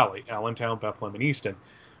Lehigh Valley, Allentown, Bethlehem, and Easton.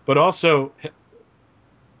 But also,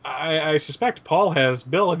 I suspect Paul has.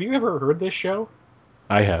 Bill, have you ever heard this show?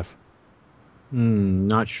 I have.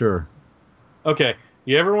 Not sure. Okay.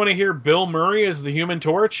 You ever want to hear Bill Murray as the Human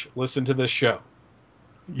Torch? Listen to this show.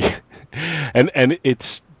 Yeah. And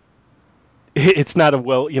it's not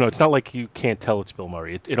it's not like you can't tell it's Bill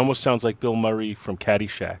Murray. It almost sounds like Bill Murray from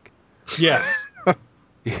Caddyshack. Yes.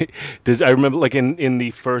 I remember like in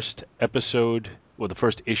the first episode or the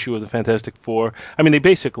first issue of the Fantastic Four. I mean, they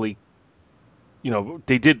basically,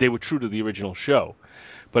 they were true to the original show.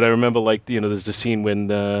 But I remember like, there's the scene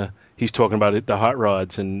when he's talking about the hot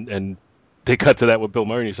rods and they cut to that with Bill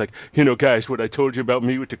Murray. And he's like, guys, what I told you about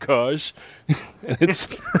me with the cars. And it's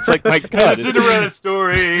like, my God, Cinderella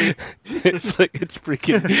story. It's like it's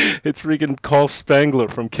freaking Carl Spangler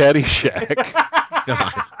from Caddyshack.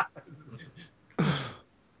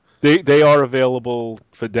 They are available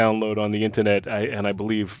for download on the internet, and I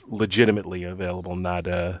believe legitimately available, not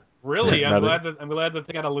Really, I'm glad that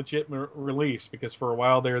they got a legit release, because for a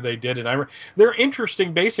while there they did it. They're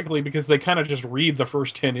interesting basically because they kind of just read the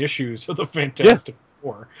first 10 issues of the Fantastic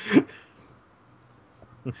Four.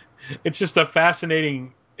 It's just a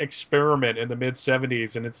fascinating experiment in the mid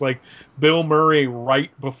 70s, and it's like Bill Murray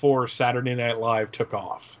right before Saturday Night Live took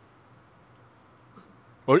off.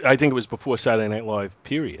 Or I think it was before Saturday Night Live.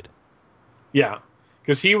 Period. Yeah,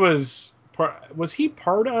 because he was he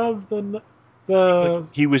part of the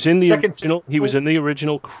he was in the second original. He was in the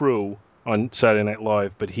original crew on Saturday Night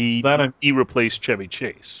Live, but he replaced Chevy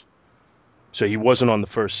Chase, so he wasn't on the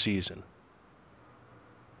first season.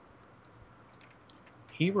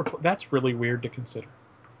 That's really weird to consider.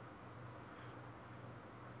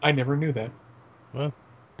 I never knew that. Well,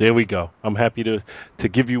 there we go. I'm happy to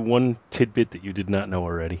give you one tidbit that you did not know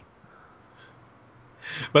already.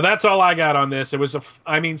 But that's all I got on this. It was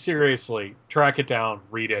seriously, track it down,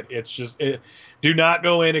 read it. It's just, do not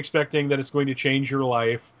go in expecting that it's going to change your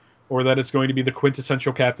life or that it's going to be the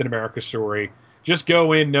quintessential Captain America story. Just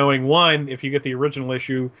go in knowing, one, if you get the original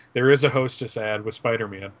issue, there is a Hostess ad with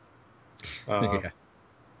Spider-Man.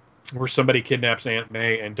 Where somebody kidnaps Aunt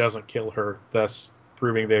May and doesn't kill her, thus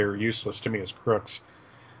proving they are useless to me as crooks.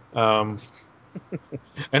 And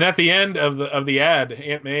at the end of the ad,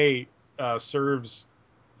 Aunt May serves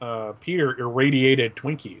Peter irradiated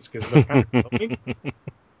Twinkies because they're kind of glowing.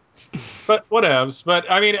 But whatevs. But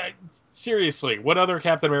I mean, seriously, what other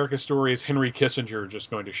Captain America story is Henry Kissinger just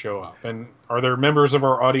going to show up? And are there members of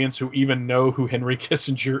our audience who even know who Henry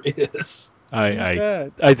Kissinger is?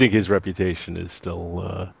 I think his reputation is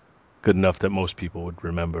still good enough that most people would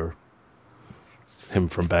remember him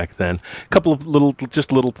from back then. A couple of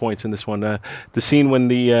little points in this one. The scene when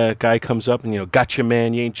the guy comes up and gotcha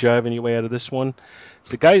man, you ain't jiving your way out of this one.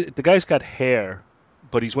 The guy's got hair,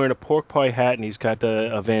 but he's wearing a pork pie hat and he's got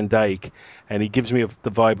a Van Dyke, and he gives me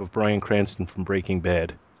the vibe of Bryan Cranston from Breaking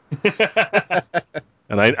Bad.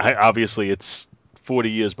 And I obviously it's 40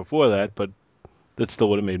 years before that, but that's still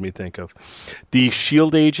what it made me think of. The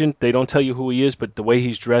S.H.I.E.L.D. agent, they don't tell you who he is, but the way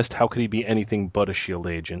he's dressed, how could he be anything but a S.H.I.E.L.D.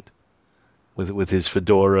 agent? With his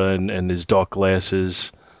fedora and his dark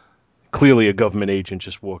glasses. Clearly a government agent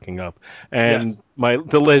just walking up. And yes.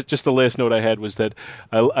 the last note I had was that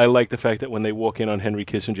I like the fact that when they walk in on Henry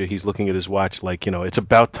Kissinger, he's looking at his watch like, it's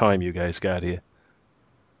about time you guys got here.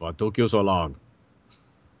 Well, Tokyo so long.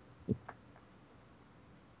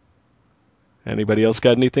 Anybody else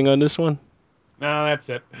got anything on this one? No, that's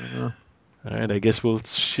it. All right, I guess we'll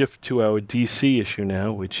shift to our DC issue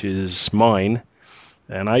now, which is mine.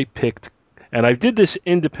 And I did this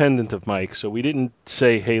independent of Mike, so we didn't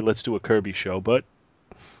say, hey, let's do a Kirby show, but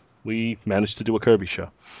we managed to do a Kirby show.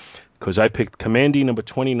 Because I picked Kamandi number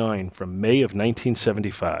 29 from May of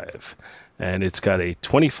 1975. And it's got a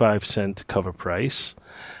 25-cent cover price.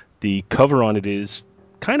 The cover on it is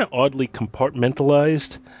kind of oddly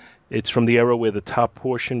compartmentalized. It's from the era where the top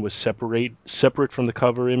portion was separate from the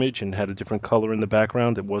cover image and had a different color in the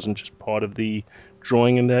background. It wasn't just part of the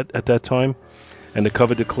drawing at that time. And the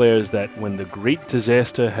cover declares that when the great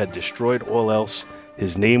disaster had destroyed all else,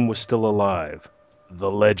 his name was still alive,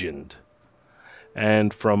 the Legend.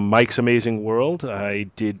 And from Mike's Amazing World, I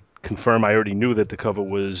did confirm I already knew that the cover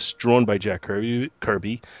was drawn by Jack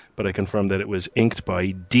Kirby, but I confirmed that it was inked by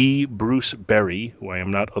D. Bruce Berry, who I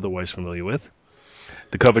am not otherwise familiar with.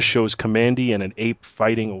 The cover shows Kamandi and an ape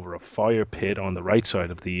fighting over a fire pit on the right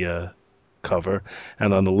side of the cover,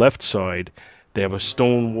 and on the left side, they have a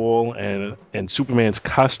stone wall, and Superman's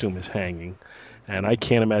costume is hanging. And I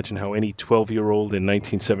can't imagine how any 12-year-old in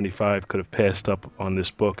 1975 could have passed up on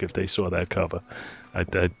this book if they saw that cover.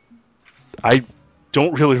 I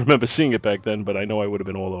don't really remember seeing it back then, but I know I would have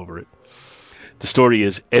been all over it. The story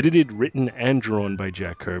is edited, written, and drawn by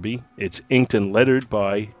Jack Kirby. It's inked and lettered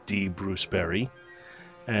by D. Bruce Berry.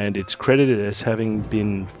 And it's credited as having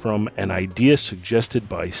been from an idea suggested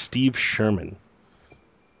by Steve Sherman.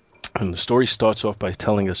 And the story starts off by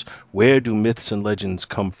telling us, where do myths and legends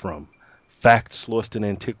come from? Facts lost in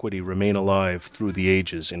antiquity remain alive through the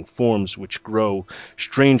ages in forms which grow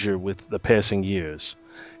stranger with the passing years.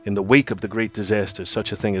 In the wake of the great disaster,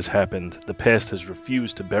 such a thing has happened. The past has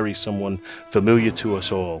refused to bury someone familiar to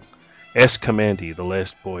us all. Ask Kamandi, the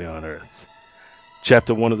last boy on Earth.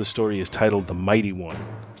 Chapter 1 of the story is titled The Mighty One,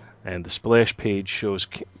 and the splash page shows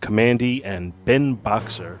Kamandi and Ben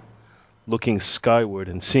Boxer looking skyward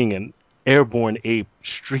and seeing an airborne ape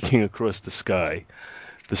streaking across the sky.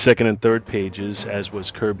 The second and third pages, as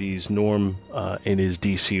was Kirby's norm in his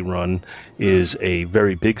DC run, is a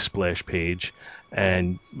very big splash page,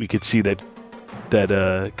 and we could see that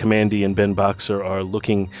Kamandi and Ben Boxer are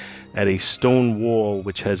looking at a stone wall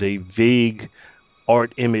which has a vague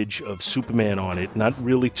art image of Superman on it, not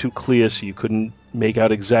really too clear, so you couldn't make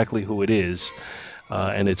out exactly who it is.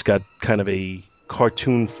 And it's got kind of a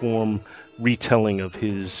cartoon form retelling of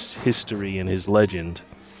his history and his legend.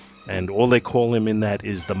 And all they call him in that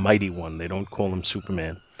is the Mighty One. They don't call him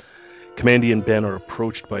Superman. Commandy and Ben are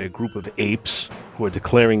approached by a group of apes who are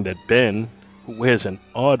declaring that Ben, who wears an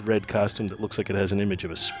odd red costume that looks like it has an image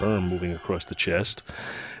of a sperm moving across the chest,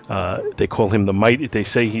 they call him the Mighty. They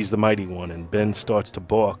say he's the Mighty One, and Ben starts to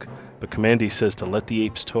balk, but Commandy says to let the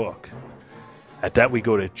apes talk. At that, we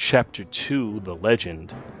go to Chapter 2, The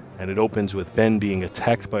Legend, and it opens with Ben being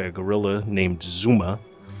attacked by a gorilla named Zuma,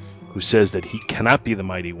 who says that he cannot be the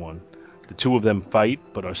Mighty One. The two of them fight,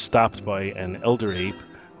 but are stopped by an elder ape,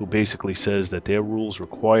 who basically says that their rules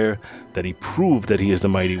require that he prove that he is the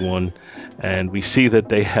Mighty One, and we see that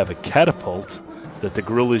they have a catapult that the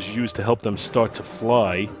gorillas use to help them start to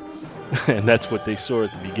fly, and that's what they saw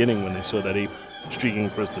at the beginning when they saw that ape streaking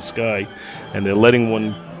across the sky, and they're letting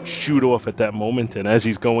one shoot off at that moment, and as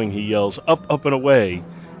he's going, he yells, "Up, up, and away,"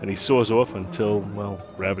 and he soars off until, well,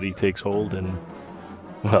 gravity takes hold, and,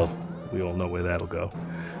 well, we all know where that'll go.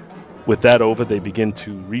 With that over, they begin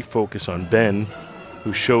to refocus on Ben,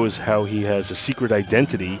 who shows how he has a secret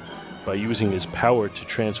identity by using his power to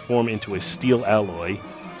transform into a steel alloy,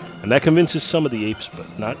 and that convinces some of the apes,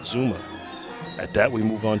 but not Zuma. At that, we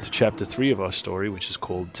move on to Chapter 3 of our story, which is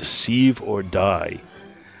called Deceive or Die,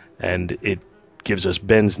 and it gives us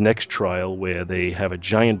Ben's next trial, where they have a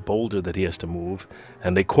giant boulder that he has to move,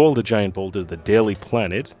 and they call the giant boulder the Daily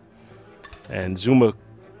Planet, and Zuma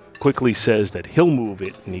quickly says that he'll move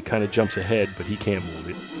it, and he kind of jumps ahead, but he can't move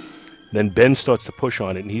it. Then Ben starts to push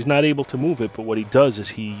on it, and he's not able to move it, but what he does is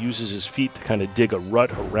he uses his feet to kind of dig a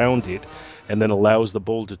rut around it, and then allows the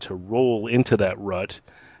boulder to roll into that rut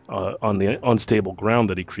on the unstable ground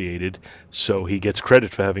that he created, so he gets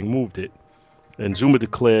credit for having moved it. And Zuma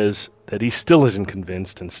declares that he still isn't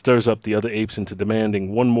convinced and stirs up the other apes into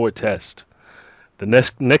demanding one more test. The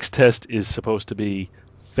next test is supposed to be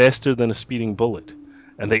faster than a speeding bullet,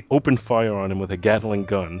 and they open fire on him with a Gatling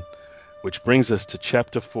gun, which brings us to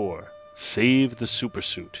Chapter 4, Save the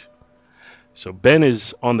Supersuit. So Ben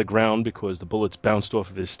is on the ground because the bullets bounced off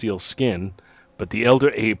of his steel skin, but the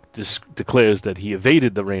elder ape declares that he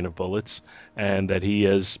evaded the rain of bullets and that he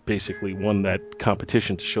has basically won that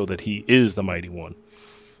competition to show that he is the Mighty One.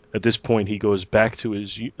 At this point, Ben goes back to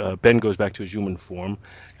his human form,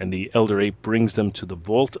 and the elder ape brings them to the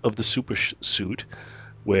vault of the supersuit,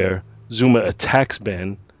 where Zuma attacks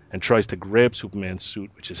Ben and tries to grab Superman's suit,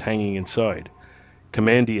 which is hanging inside.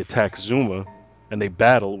 Commandy attacks Zuma, and they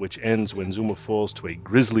battle, which ends when Zuma falls to a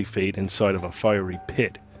grisly fate inside of a fiery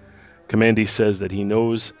pit. Commandy says that he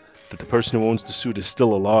knows that the person who owns the suit is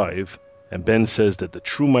still alive, and Ben says that the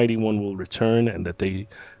true Mighty One will return and that the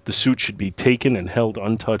suit should be taken and held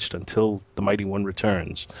untouched until the Mighty One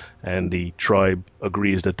returns. And the tribe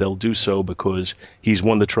agrees that they'll do so because he's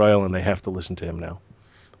won the trial and they have to listen to him now.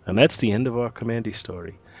 And that's the end of our Commandy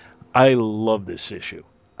story. I love this issue.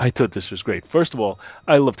 I thought this was great. First of all,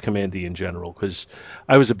 I loved Commandy in general because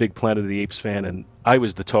I was a big Planet of the Apes fan, and I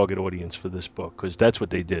was the target audience for this book because that's what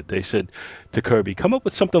they did. They said to Kirby, come up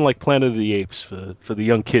with something like Planet of the Apes for the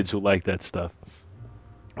young kids who like that stuff.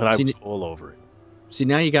 And I was all over it. See,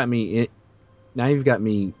 now you've got me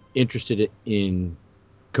interested in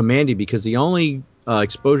Commandy, because the only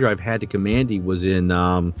exposure I've had to Commandy was in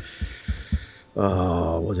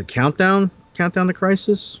was it Countdown to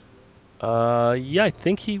Crisis? Yeah, I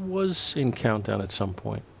think he was in Countdown at some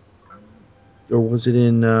point. Or was it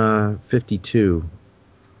in 52?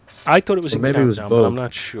 I thought it was or in maybe Countdown, it was both. but I'm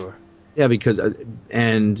not sure. Yeah, because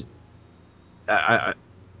I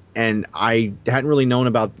hadn't really known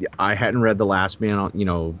about. I hadn't read The Last Man on,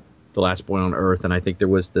 The Last Boy on Earth, and I think there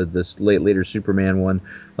was this later Superman one,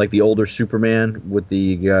 like the older Superman with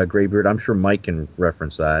the gray beard. I'm sure Mike can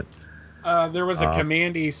reference that. There was a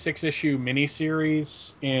Commandy 6-issue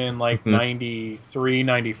miniseries in 93,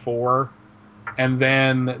 94, and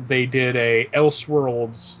then they did a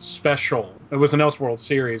Elseworlds special. It was an Elseworlds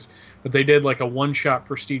series, but they did like a one-shot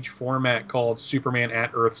prestige format called Superman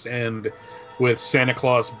at Earth's End with Santa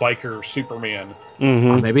Claus biker Superman.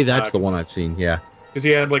 Mm-hmm. Maybe that's the one I've seen, yeah. Because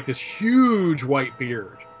he had like this huge white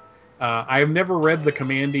beard. I have never read the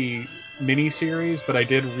Commandy miniseries, but I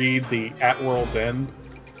did read the At World's End,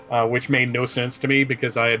 which made no sense to me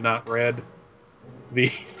because I had not read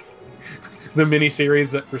the the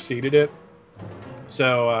miniseries that preceded it.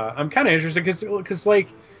 So I'm kind of interested because like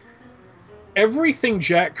everything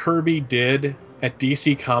Jack Kirby did at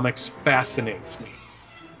DC Comics fascinates me.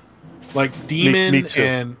 Like Demon me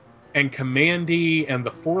too. and Commandy and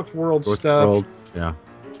the Fourth World Fourth stuff. World, yeah.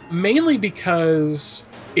 Mainly because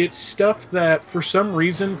it's stuff that, for some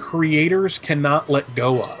reason, creators cannot let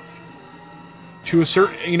go of. To a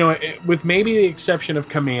certain, with maybe the exception of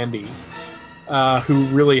Commandy, who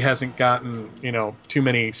really hasn't gotten, too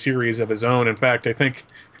many series of his own. In fact, I think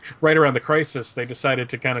right around the Crisis, they decided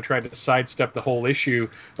to kind of try to sidestep the whole issue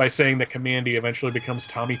by saying that Commandy eventually becomes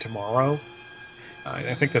Tommy Tomorrow.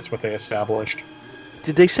 I think that's what they established.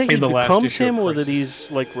 Did they say he the last becomes issue of him, or that Crisis.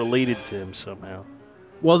 he's like related to him somehow?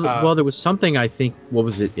 Well, there was something, I think. What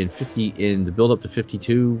was it in the build up to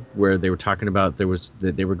 52, where they were talking about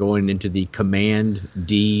that they were going into the Command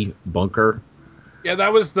D bunker. Yeah,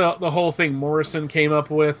 that was the whole thing Morrison came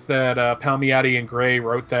up with, that Palmiotti and Gray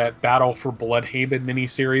wrote that Battle for Bloodhaven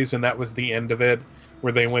miniseries, and that was the end of it,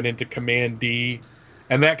 where they went into Command D,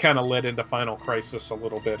 and that kind of led into Final Crisis a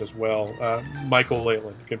little bit as well. Michael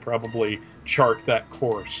Leyland could probably chart that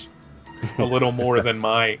course a little more than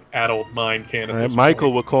my adult mind can at this Michael,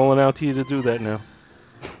 point. we're calling out to you to do that now.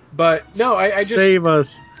 But no, I just save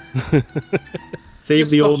us, save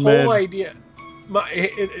just the old whole man. idea.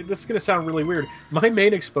 This is going to sound really weird. My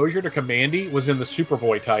main exposure to Commandy was in the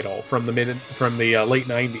Superboy title from the late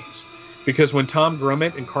 '90s, because when Tom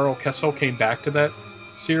Grummett and Carl Kessel came back to that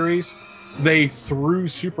series, they threw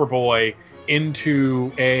Superboy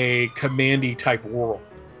into a Commandy type world,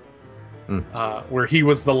 where he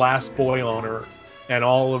was the last boy on Earth, and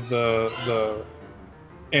all of the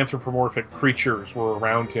anthropomorphic creatures were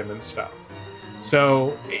around him and stuff.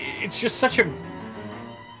 So it's just such an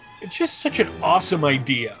awesome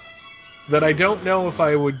idea that I don't know if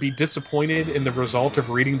I would be disappointed in the result of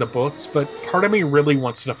reading the books, but part of me really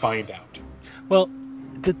wants to find out. Well,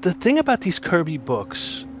 the thing about these Kirby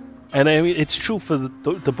books, and I mean it's true for the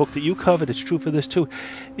book that you covered, it's true for this too,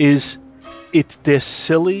 is they're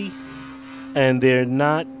silly, and they're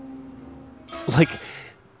not, like,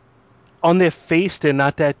 on their face they're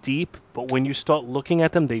not that deep, but when you start looking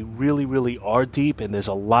at them, they really, really are deep, and there's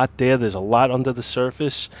a lot there. There's a lot under the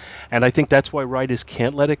surface, and I think that's why writers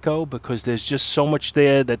can't let it go, because there's just so much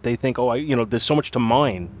there that they think, there's so much to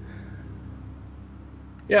mine.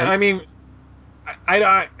 Yeah, I mean,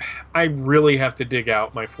 I really have to dig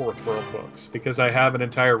out my Fourth World books, because I have an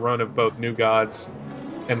entire run of both New Gods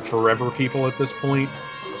and Forever People at this point,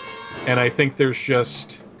 and I think there's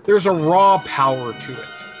a raw power to it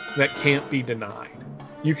that can't be denied.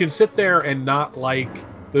 You can sit there and not like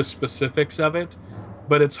the specifics of it,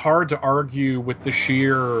 but it's hard to argue with the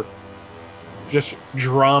sheer just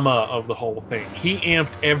drama of the whole thing. He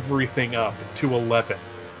amped everything up to 11.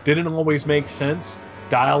 Didn't always make sense.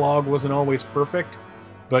 Dialogue wasn't always perfect,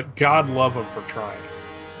 but God love him for trying.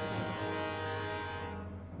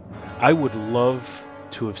 I would love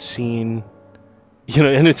to have seen,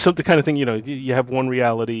 and it's the kind of thing, you have one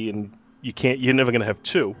reality, and you're never going to have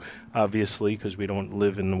two, obviously, because we don't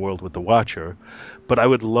live in the world with the Watcher. But I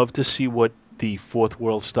would love to see what the Fourth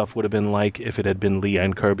World stuff would have been like if it had been Lee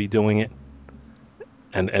and Kirby doing it.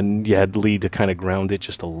 And you had Lee to kind of ground it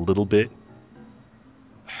just a little bit.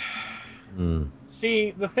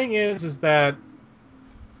 See, the thing is that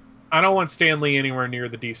I don't want Stan Lee anywhere near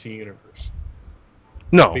the DC universe.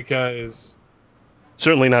 No. Because...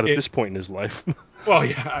 certainly not at this point in his life. Well,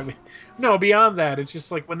 yeah, I mean... No, beyond that, it's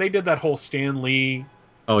just like when they did that whole Stan Lee...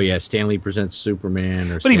 Oh yeah, Stan Lee presents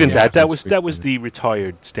Superman, or but even Stan that was the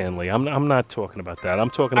retired Stan Lee. I'm not talking about that.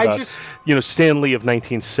 I'm talking about Stan Lee of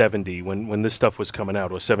 1970 when this stuff was coming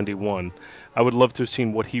out, or 71. I would love to have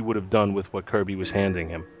seen what he would have done with what Kirby was handing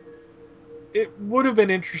him. It would have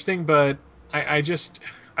been interesting, but I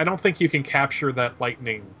don't think you can capture that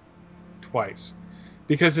lightning twice.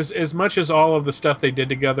 Because as much as all of the stuff they did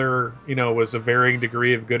together, was a varying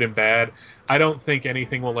degree of good and bad, I don't think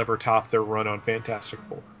anything will ever top their run on Fantastic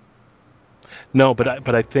Four. No,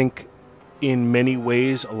 but I think in many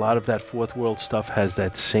ways a lot of that Fourth World stuff has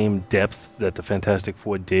that same depth that the Fantastic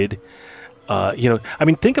Four did. I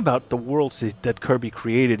mean, think about the worlds that Kirby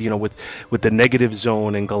created, with the Negative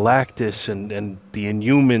Zone and Galactus and the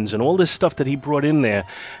Inhumans and all this stuff that he brought in there.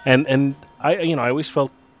 And I always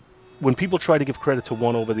felt, when people try to give credit to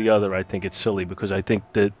one over the other, I think it's silly, because I think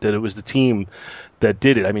that it was the team that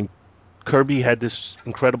did it. I mean, Kirby had this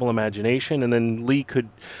incredible imagination, and then Lee could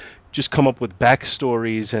just come up with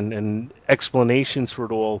backstories and explanations for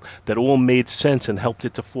it all that all made sense and helped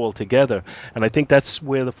it to fall together. And I think that's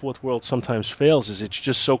where the Fourth World sometimes fails, is it's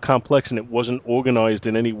just so complex and it wasn't organized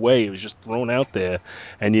in any way. It was just thrown out there,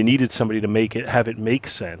 and you needed somebody to have it make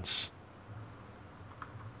sense.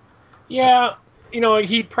 Yeah,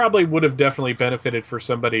 he probably would have definitely benefited for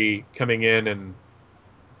somebody coming in and,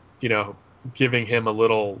 giving him a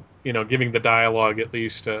little, giving the dialogue at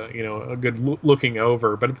least, a good looking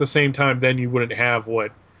over. But at the same time, then you wouldn't have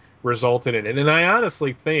what resulted in it. And I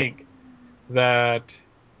honestly think that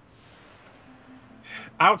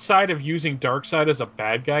outside of using Darkseid as a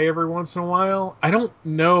bad guy every once in a while, I don't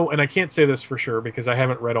know, and I can't say this for sure because I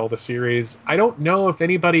haven't read all the series. I don't know if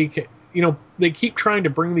anybody can, they keep trying to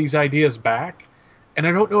bring these ideas back, and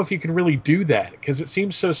I don't know if you can really do that because it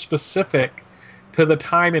seems so specific to the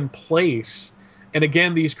time and place. And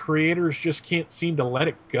again, these creators just can't seem to let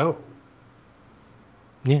it go.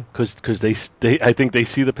 Yeah, because they I think they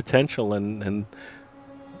see the potential and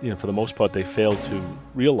for the most part they fail to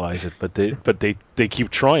realize it, but they keep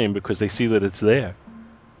trying because they see that it's there.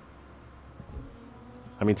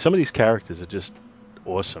 I mean, some of these characters are just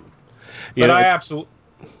awesome. But I absolutely.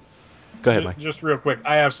 Go ahead, Mike. Just real quick,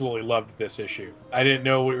 I absolutely loved this issue. I didn't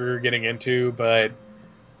know what we were getting into, but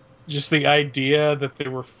just the idea that they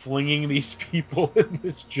were flinging these people in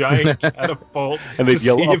this giant catapult and they'd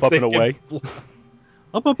yell up and away.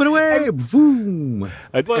 Up and away, boom!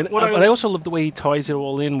 But I also love the way he ties it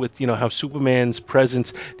all in with how Superman's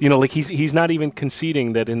presence. Like he's not even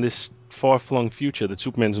conceding that in this far-flung future that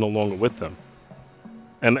Superman's no longer with them.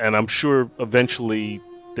 And I'm sure eventually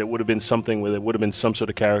there would have been something where there would have been some sort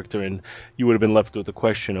of character, and you would have been left with the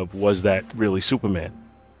question of, was that really Superman?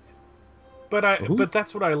 But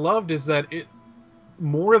that's what I loved, is that it,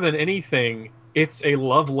 more than anything, it's a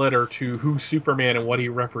love letter to who Superman and what he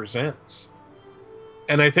represents.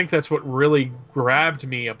 And I think that's what really grabbed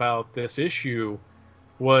me about this issue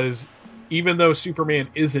was, even though Superman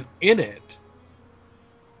isn't in it,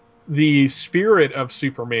 the spirit of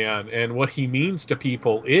Superman and what he means to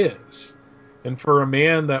people is. And for a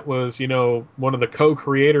man that was, one of the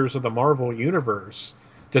co-creators of the Marvel Universe,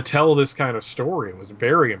 to tell this kind of story was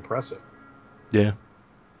very impressive. Yeah.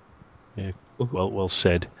 Yeah. Well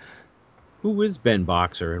said. Who is Ben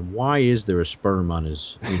Boxer, and why is there a sperm on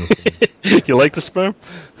his uniform? You like the sperm?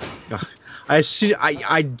 I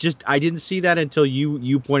didn't see that until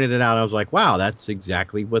you pointed it out. I was like, wow, that's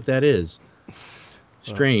exactly what that is.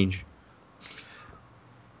 Strange.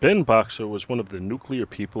 Ben Boxer was one of the nuclear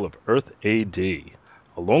people of Earth AD.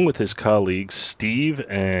 Along with his colleagues Steve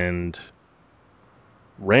and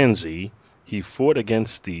Ranzi, he fought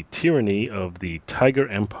against the tyranny of the Tiger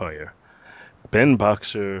Empire. Ben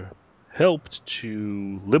Boxer helped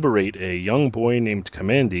to liberate a young boy named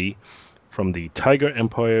Kamandi from the Tiger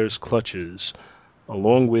Empire's clutches,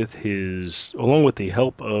 along with the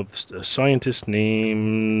help of a scientist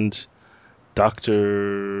named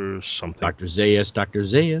Dr. something. Dr. Zaius.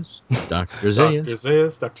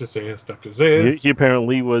 He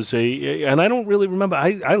apparently was and I don't really remember.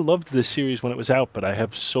 I loved this series when it was out, but I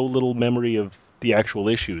have so little memory of the actual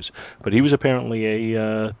issues. But he was apparently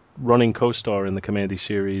a running co-star in the Kamandi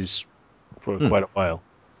series for quite a while.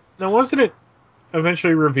 Now, wasn't it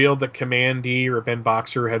eventually revealed that Kamandi or Ben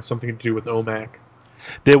Boxer had something to do with OMAC?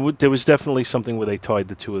 There was definitely something where they tied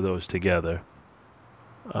the two of those together.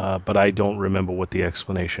 But I don't remember what the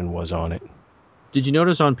explanation was on it. Did you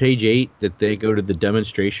notice on page 8 that they go to the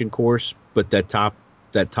demonstration course, but that top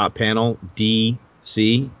panel,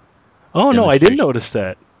 DC? Oh, no, I didn't notice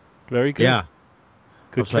that. Very good. Yeah.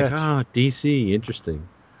 Good catch. Like, DC, interesting.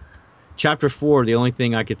 Chapter 4, the only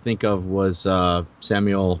thing I could think of was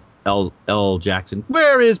Samuel L. Jackson.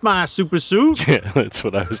 Where is my super suit? Yeah, that's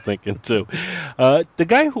what I was thinking too. The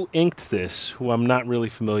guy who inked this, who I'm not really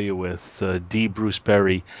familiar with, D. Bruce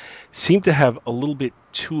Berry, seemed to have a little bit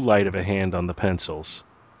too light of a hand on the pencils.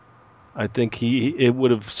 I think it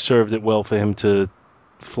would have served it well for him to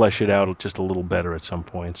flesh it out just a little better at some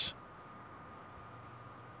points.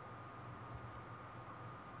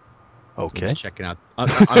 Okay. I'm just checking out.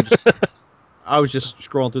 I was just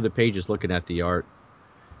scrolling through the pages looking at the art,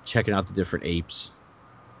 checking out the different apes.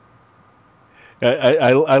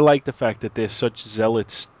 I like the fact that they're such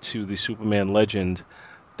zealots to the Superman legend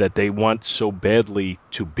that they want so badly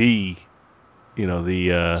to be,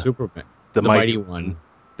 the Superman, the mighty one,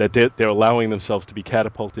 that they're allowing themselves to be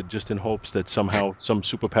catapulted just in hopes that somehow some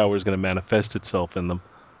superpower is going to manifest itself in them.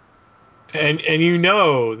 And you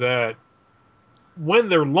know that when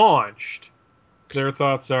they're launched, their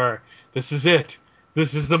thoughts are, this is it.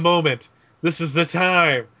 This is the moment. This is the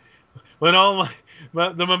time. When all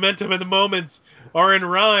the momentum and the moments are in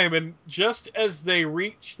rhyme. And just as they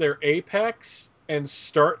reach their apex and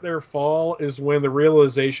start their fall is when the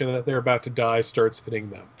realization that they're about to die starts hitting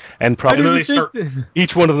them. And probably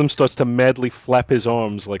each one of them starts to madly flap his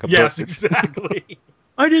arms like a bird. Yes, exactly.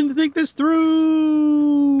 I didn't think this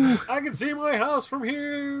through. I can see my house from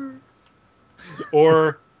here.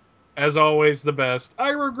 Or, as always, the best, I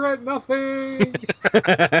regret nothing.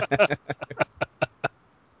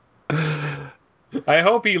 I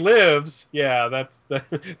hope he lives. Yeah,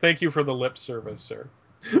 thank you for the lip service, sir.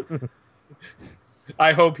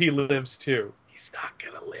 I hope he lives too. He's not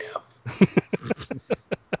gonna live.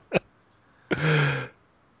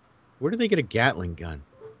 Where do they get a Gatling gun?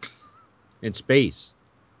 In space.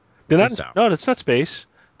 They're This not. hour. No, it's not space.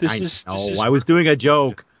 I was doing a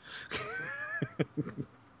joke.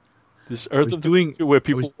 This Earth of the Future where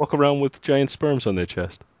people walk around with giant sperms on their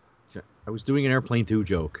chest. I was doing an Airplane 2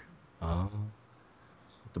 joke. Oh.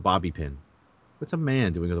 The bobby pin. What's a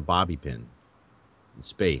man doing with a bobby pin in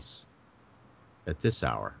space at this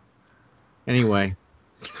hour? Anyway,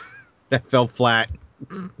 that fell flat.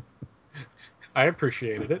 I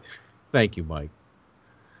appreciated it. Thank you, Mike.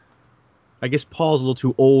 I guess Paul's a little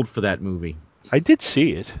too old for that movie. I did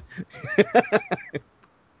see it.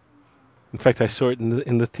 In fact, I saw it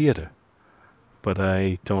in the theater. But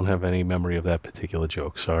I don't have any memory of that particular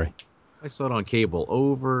joke. Sorry. I saw it on cable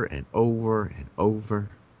over and over and over.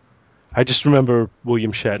 I just remember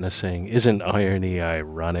William Shatner saying, "Isn't irony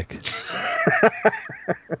ironic?"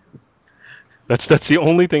 That's the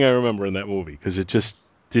only thing I remember in that movie, because it just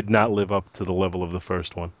did not live up to the level of the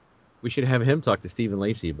first one. We should have him talk to Stephen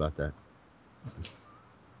Lacey about that.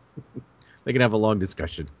 They can have a long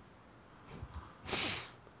discussion.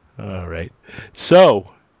 All right.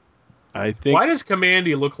 So, I think... Why does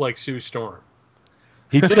Commandy look like Sue Storm?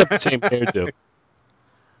 He did have the same hairdo.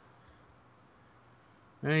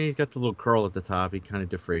 He's got the little curl at the top. He kind of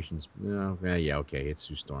differentiates. Yeah, okay, it's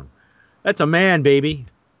Sue Storm. That's a man, baby.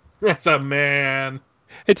 That's a man.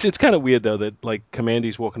 It's kind of weird, though, that like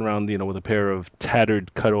Commandy's walking around, with a pair of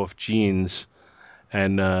tattered, cut-off jeans,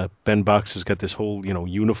 and Ben Boxer's got this whole,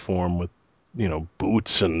 uniform with,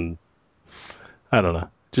 boots and... I don't know.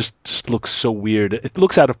 Just looks so weird. It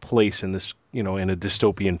looks out of place in this, in a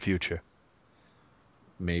dystopian future.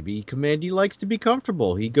 Maybe Commandy likes to be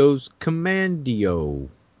comfortable. He goes Commandio.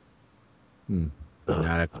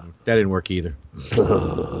 That didn't work either.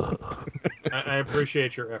 I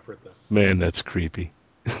appreciate your effort, though. Man, that's creepy.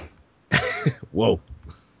 Whoa.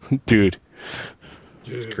 Dude.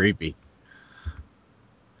 It's creepy.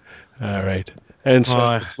 All right. And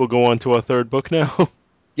so we'll go on to our third book now.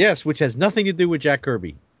 Yes, which has nothing to do with Jack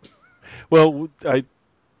Kirby. Well,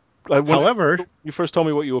 however, you first told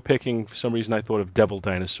me what you were picking, for some reason I thought of Devil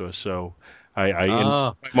Dinosaur, so in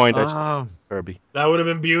my mind I said Kirby. That would have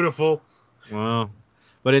been beautiful. Wow.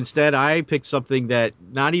 But instead I picked something that,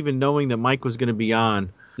 not even knowing that Mike was going to be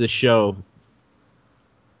on the show,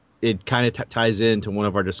 it kind of ties into one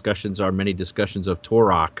of our discussions, our many discussions of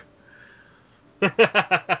Turok. Because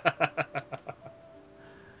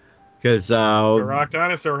Turok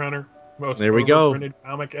Dinosaur Hunter, most overprinted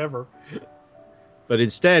comic ever. But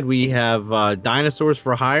instead, we have Dinosaurs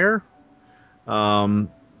for Hire.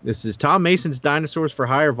 This is Tom Mason's Dinosaurs for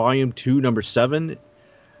Hire, Volume 2, Number 7,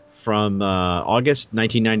 from August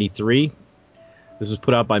 1993. This was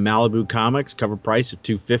put out by Malibu Comics, cover price of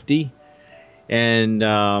 $250. And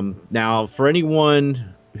now, for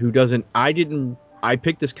anyone who doesn't, I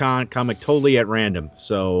picked this comic totally at random,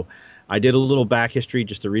 so I did a little back history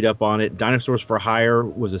just to read up on it. Dinosaurs for Hire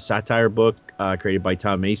was a satire book created by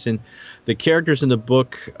Tom Mason. The characters in the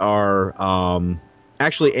book are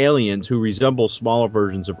actually aliens who resemble smaller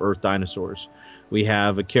versions of Earth dinosaurs. We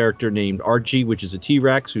have a character named Archie, which is a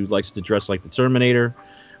T-Rex who likes to dress like the Terminator.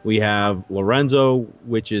 We have Lorenzo,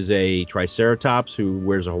 which is a Triceratops who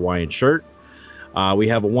wears a Hawaiian shirt. We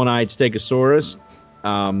have a one-eyed Stegosaurus,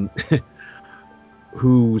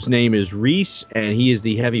 whose name is Reese, and he is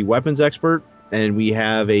the heavy weapons expert. And we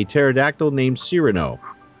have a pterodactyl named Cyrano.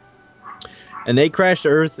 And they crash to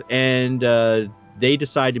Earth, and they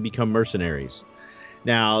decide to become mercenaries.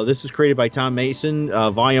 Now, this was created by Tom Mason.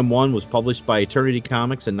 Volume 1 was published by Eternity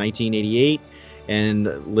Comics in 1988, and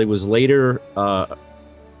it was later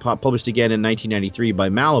published again in 1993 by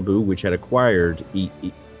Malibu, which had acquired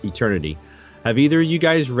Eternity. Have either of you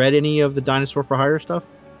guys read any of the Dinosaur for Hire stuff?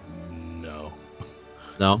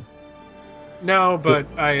 No? No, but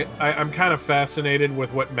I'm kind of fascinated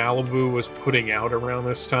with what Malibu was putting out around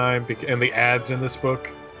this time, and the ads in this book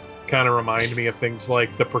kind of remind me of things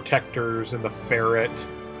like The Protectors and The Ferret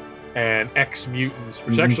and X-Mutants,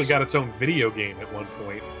 which actually got its own video game at one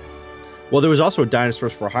point. Well, there was also a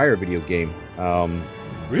Dinosaurs for Hire video game.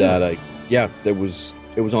 Really? It was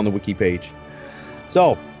on the wiki page.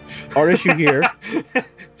 So, our issue here...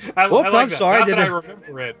 I like that. Sorry, Not that I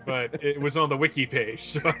remember it, but it was on the wiki page.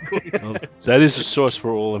 So I'm going to... That is a source for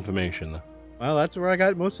all information, though. Well, that's where I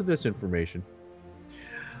got most of this information.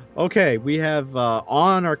 Okay, we have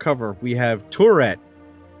on our cover, we have Tourette,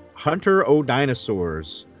 Hunter O'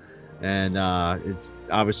 Dinosaurs. And it's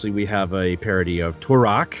obviously we have a parody of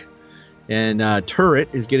Turok. And Turret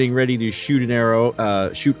is getting ready to shoot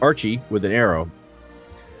Archie with an arrow.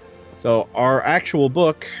 So our actual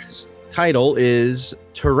book title is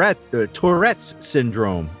Tourette's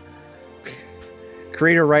Syndrome.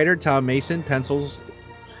 Creator-writer Tom Mason, pencils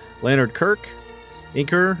Leonard Kirk.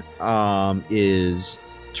 Inker is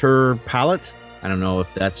Tur Pallet. I don't know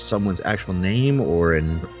if that's someone's actual name or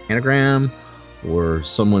an anagram or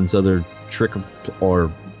someone's other trick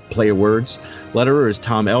or play of words. Letterer is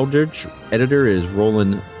Tom Eldridge. Editor is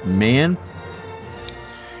Roland Mann.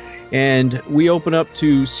 And we open up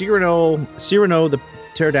to Cyrano the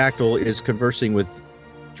pterodactyl is conversing with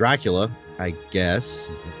Dracula, I guess.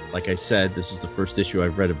 Like I said, this is the first issue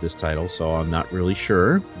I've read of this title, so I'm not really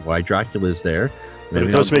sure why Dracula is there. But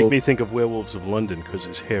it does make me think of Werewolves of London because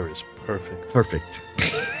his hair is perfect. Perfect.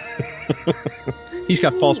 He's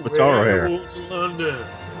got Paul Spataro hair. Werewolves of London.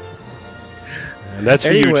 And that's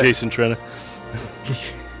for you, Jason Trenna.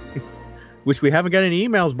 Which we haven't got any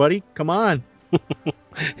emails, buddy. Come on.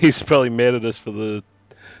 He's probably mad at us for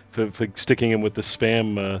sticking him with the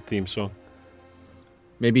spam theme song.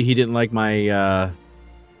 Maybe he didn't like my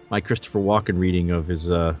my Christopher Walken reading of his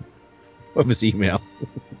email.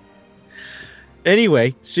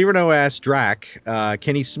 Anyway, Cyrano asks Drac,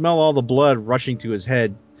 can he smell all the blood rushing to his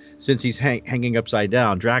head since he's hanging upside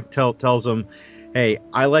down? Drac tells him, hey,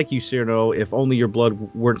 I like you, Cyrano, if only your blood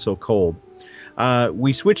weren't so cold.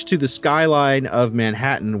 We switch to the skyline of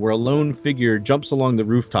Manhattan, where a lone figure jumps along the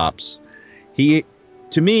rooftops. To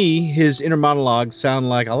me, his inner monologues sound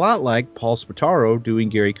a lot like Paul Spataro doing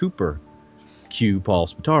Gary Cooper. Cue Paul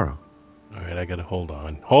Spataro. All right, I gotta hold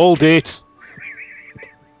on. Hold it!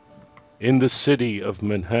 In the city of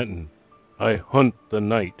Manhattan, I hunt the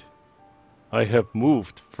night. I have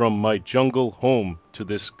moved from my jungle home to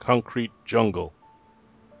this concrete jungle.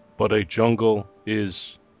 But a jungle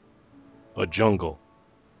is a jungle.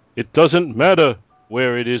 It doesn't matter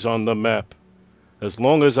where it is on the map. As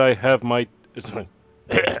long as I have my...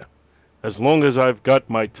 as long as I've got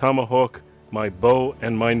my tomahawk, my bow,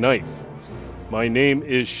 and my knife. My name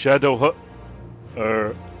is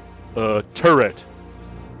Turret.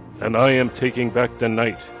 And I am taking back the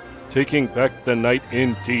night. Taking back the night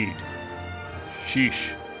indeed.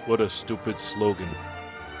 Sheesh, what a stupid slogan.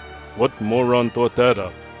 What moron thought that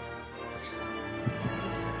up?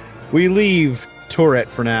 We leave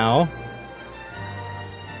Tourette for now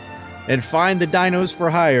and find the dinos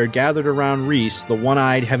for hire gathered around Reese, the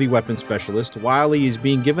one-eyed heavy weapons specialist, while he is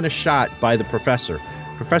being given a shot by the professor.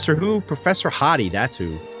 Professor who? Professor Hottie, that's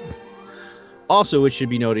who. Also, it should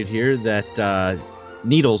be noted here that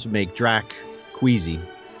needles make Drac queasy,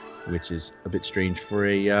 which is a bit strange for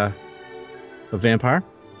a vampire.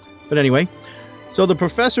 But anyway, so the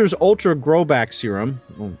professor's Ultra Growback Serum,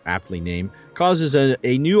 aptly named, causes a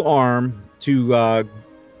new arm to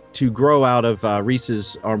grow out of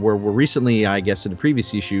Reese's arm, where recently, I guess in the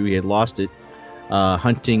previous issue, he had lost it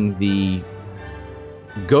hunting the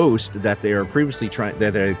ghost that they are currently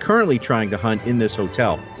trying to hunt in this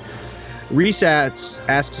hotel. Reese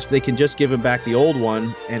asks if they can just give him back the old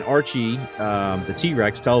one, and Archie, the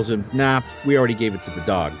T-Rex, tells him, nah, we already gave it to the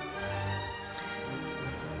dog.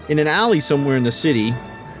 In an alley somewhere in the city,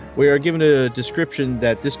 we are given a description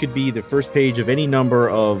that this could be the first page of any number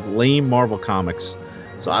of lame Marvel comics.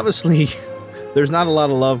 So obviously, there's not a lot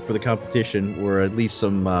of love for the competition, or at least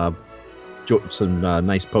some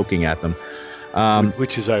nice poking at them.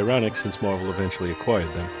 Which is ironic, since Marvel eventually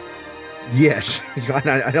acquired them. Yes.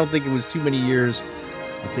 I don't think it was too many years.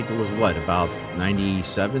 I think it was, about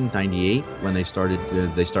 97, 98 when they started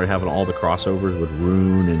having all the crossovers with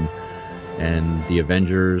Rune and the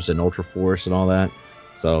Avengers and Ultra Force and all that.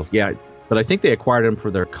 So, yeah. But I think they acquired them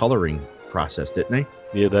for their coloring process, didn't they?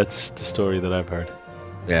 Yeah, that's the story that I've heard.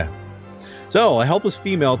 Yeah. So, a helpless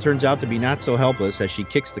female turns out to be not so helpless as she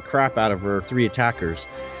kicks the crap out of her three attackers.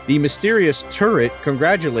 The mysterious Turret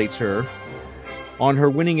congratulates her on her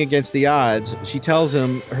winning against the odds. She tells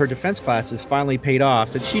him her defense classes finally paid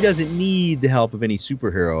off and she doesn't need the help of any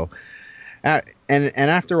superhero. And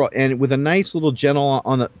after all, and with a nice little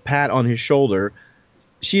gentle pat on his shoulder,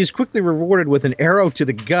 she is quickly rewarded with an arrow to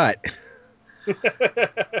the gut.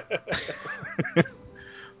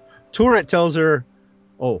 Tourette tells her,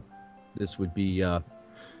 oh, this would be your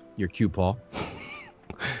cue, Paul.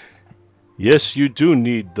 Yes, you do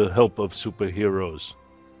need the help of superheroes.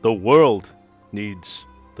 The world needs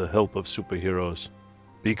the help of superheroes.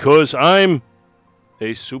 Because I'm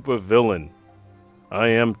a supervillain. I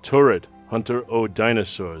am Turret, Hunter O'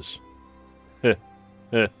 Dinosaurs. Heh,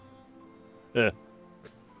 heh, heh.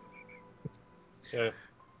 Yeah.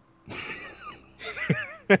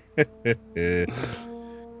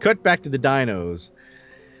 Cut back to the dinos.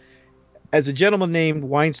 As a gentleman named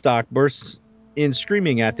Weinstock bursts in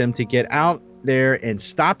screaming at them to get out there and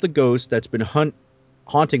stop the ghost that's been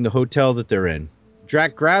haunting the hotel that they're in.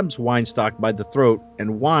 Drac grabs Weinstock by the throat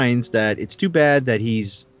and whines that it's too bad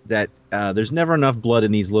that there's never enough blood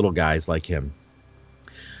in these little guys like him.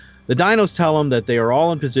 The dinos tell him that they are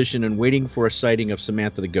all in position and waiting for a sighting of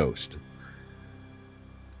Samantha the Ghost.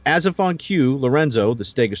 As if on cue, Lorenzo, the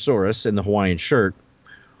Stegosaurus in the Hawaiian shirt,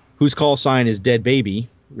 whose call sign is Dead Baby,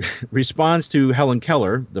 responds to Helen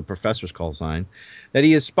Keller, the professor's call sign, that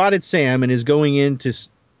he has spotted Sam and is going in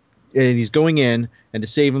and to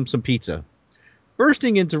save him some pizza.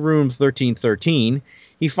 Bursting into room 1313,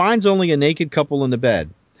 he finds only a naked couple in the bed.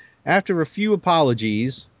 After a few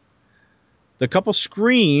apologies, the couple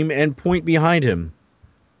scream and point behind him.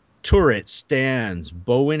 Turret stands,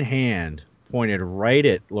 bow in hand, pointed right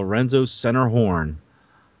at Lorenzo's center horn.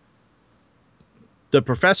 The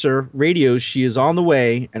professor radios she is on the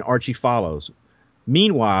way, and Archie follows.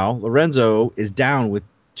 Meanwhile, Lorenzo is down with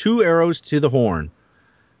 2 arrows to the horn.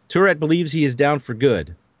 Turret believes he is down for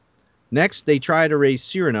good. Next, they try to raise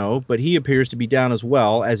Cyrano, but he appears to be down as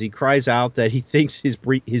well as he cries out that he thinks his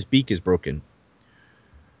beak is broken.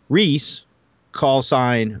 Reese, call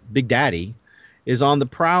sign Big Daddy, is on the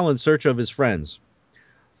prowl in search of his friends.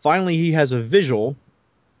 Finally, he has a visual,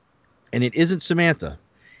 and it isn't Samantha.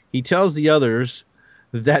 He tells the others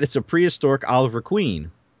that it's a prehistoric Oliver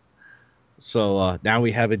Queen. So now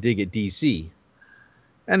we have a dig at DC.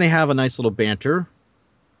 And they have a nice little banter.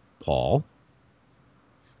 Paul.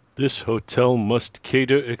 This hotel must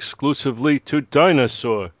cater exclusively to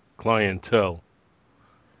dinosaur clientele.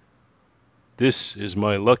 This is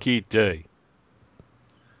my lucky day.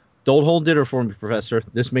 Don't hold dinner for me, Professor.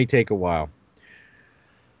 This may take a while.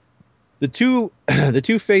 The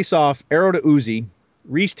two face off, arrow to Uzi.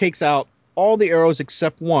 Reese takes out all the arrows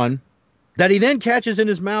except one that he then catches in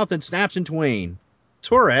his mouth and snaps in twain.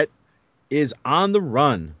 Tourette is on the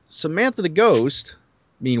run. Samantha the Ghost,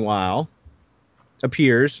 meanwhile,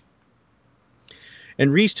 appears,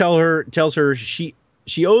 and Reese tells her she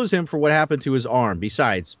owes him for what happened to his arm.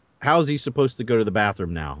 Besides, how is he supposed to go to the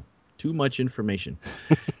bathroom now? Too much information.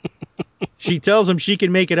 She tells him she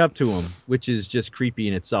can make it up to him, which is just creepy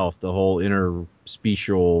in itself, the whole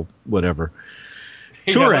interspecial whatever.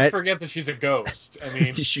 Yeah, let's forget that she's a ghost. I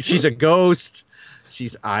mean, she's a ghost.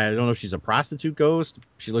 I don't know if she's a prostitute ghost.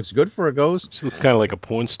 She looks good for a ghost. She looks kind of like a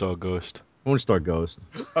porn star ghost. Porn star ghost.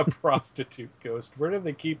 A prostitute ghost. Where do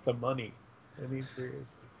they keep the money? I mean,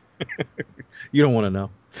 seriously. You don't want to know.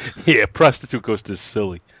 Yeah, prostitute ghost is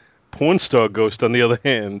silly. Porn star ghost, on the other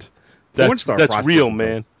hand, that's real,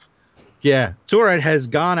 man. Yeah. Tourette has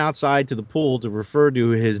gone outside to the pool to refer to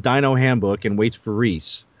his dino handbook and waits for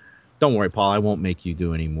Reese. Don't worry, Paul. I won't make you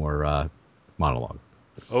do any more monologue.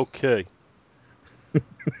 Okay.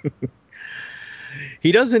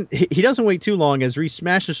 He doesn't wait too long as Reese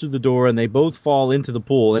smashes through the door and they both fall into the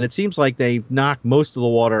pool. And it seems like they knock most of the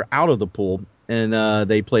water out of the pool. And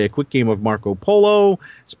they play a quick game of Marco Polo,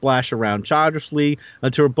 splash around childishly,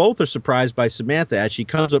 until both are surprised by Samantha as she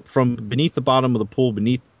comes up from beneath the bottom of the pool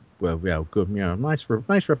beneath. Well, yeah, good. Yeah, nice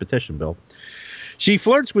repetition, Bill. She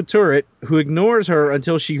flirts with Turret, who ignores her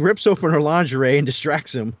until she rips open her lingerie and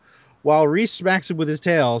distracts him, while Reese smacks him with his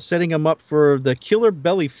tail, setting him up for the killer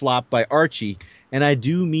belly flop by Archie, and I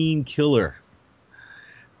do mean killer.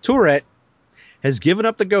 Turret has given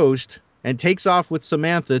up the ghost and takes off with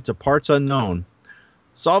Samantha to parts unknown,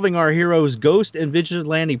 solving our hero's ghost and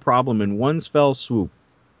vigilante problem in one fell swoop.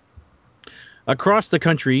 Across the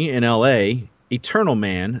country in L.A., Eternal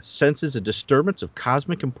Man senses a disturbance of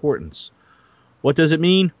cosmic importance. What does it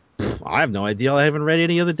mean? I have no idea. I haven't read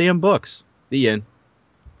any other damn books. The end.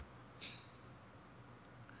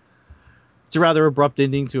 It's a rather abrupt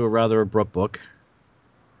ending to a rather abrupt book.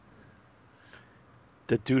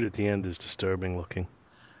 The dude at the end is disturbing looking.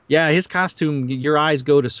 Yeah, his costume, your eyes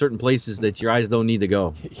go to certain places that your eyes don't need to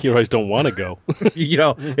go. Your eyes don't want to go.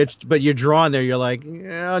 But you're drawn there. You're like,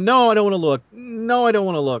 no, I don't want to look. No, I don't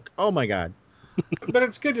want to look. Oh, my God. But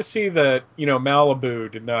it's good to see that,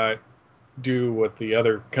 Malibu did not do what the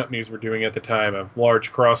other companies were doing at the time of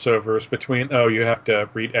large crossovers between, you have to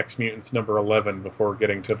read X Mutants number 11 before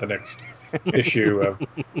getting to the next issue of.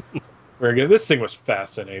 Where again, this thing was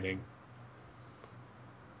fascinating.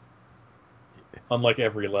 On like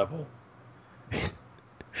every level.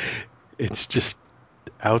 It's just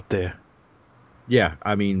out there. Yeah,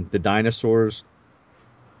 I mean, the dinosaurs,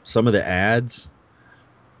 some of the ads,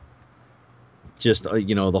 just,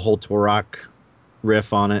 the whole Turok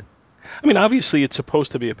riff on it. I mean, obviously it's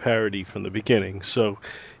supposed to be a parody from the beginning, so,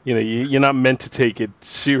 you're not meant to take it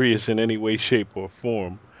serious in any way, shape, or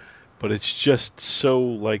form. But it's just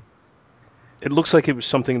so, It looks like it was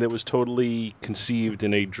something that was totally conceived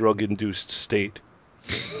in a drug-induced state.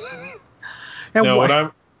 And No,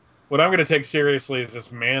 what what I'm going to take seriously is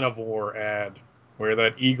this Man of War ad where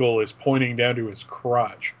that eagle is pointing down to his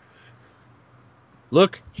crotch.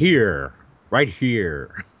 Look here, right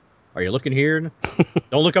here. Are you looking here?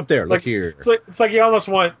 Don't look up there. Look here. It's like you almost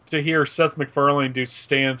want to hear Seth MacFarlane do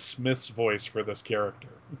Stan Smith's voice for this character.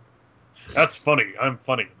 That's funny. I'm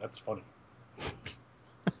funny. That's funny.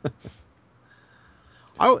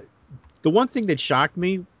 The one thing that shocked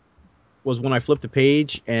me was when I flipped the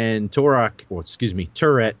page and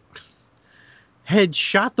Turek had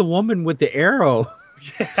shot the woman with the arrow.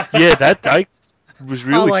 Yeah, that I was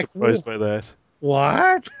really like, surprised by that.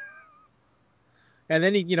 What? And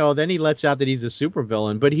then he lets out that he's a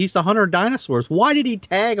supervillain, but he's the hunter of dinosaurs. Why did he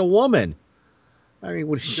tag a woman? I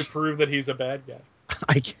mean, to prove that he's a bad guy.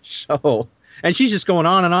 I guess so. And she's just going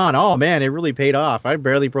on and on. Oh man, it really paid off. I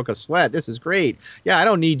barely broke a sweat. This is great. Yeah, I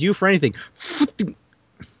don't need you for anything.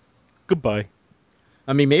 Goodbye.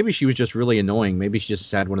 I mean, maybe she was just really annoying. Maybe she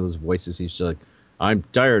just had one of those voices. He's just like, I'm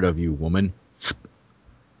tired of you, woman.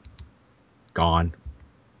 Gone.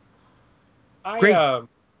 Great. Oh,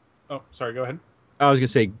 sorry, go ahead. I was going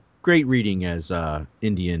to say, great reading as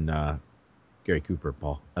Indian Gary Cooper,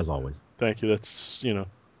 Paul, as always. Thank you. That's,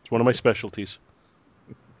 it's one of my specialties.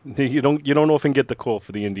 You don't often get the call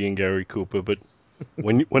for the Indian Gary Cooper, but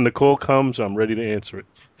when the call comes, I'm ready to answer it.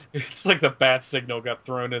 It's like the bat signal got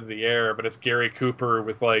thrown into the air, but it's Gary Cooper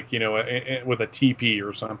with with a teepee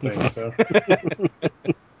or something. So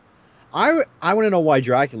I want to know why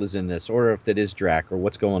Dracula's in this, or if that is Drac, or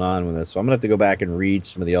what's going on with this. So I'm gonna have to go back and read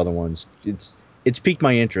some of the other ones. It's piqued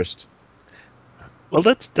my interest. Well,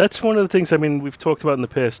 that's one of the things. I mean, we've talked about in the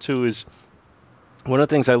past too. Is one of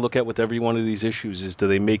the things I look at with every one of these issues is, do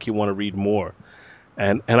they make you want to read more?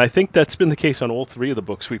 And I think that's been the case on all three of the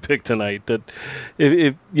books we picked tonight. That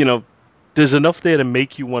if there's enough there to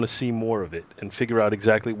make you want to see more of it and figure out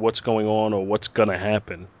exactly what's going on or what's going to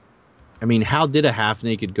happen. I mean, how did a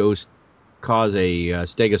half-naked ghost cause a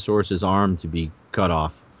Stegosaurus's arm to be cut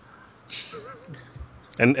off?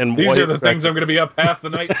 And these are the things I'm going to be up half the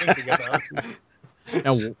night thinking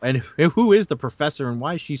about. And who is the professor, and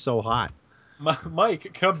why is she so hot?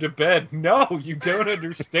 Mike, come to bed. No, you don't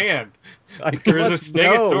understand. There's a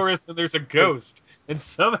Stegosaurus and there's a ghost, and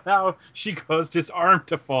somehow she caused his arm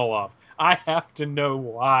to fall off. I have to know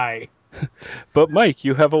why. But Mike,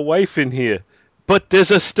 you have a wife in here. But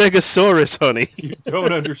there's a Stegosaurus, honey. You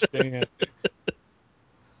don't understand.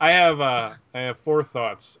 I have four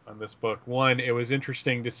thoughts on this book. One, it was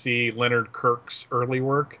interesting to see Leonard Kirk's early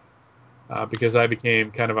work because I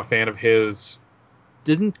became kind of a fan of his.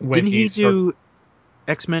 Didn't he do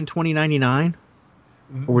X-Men 2099?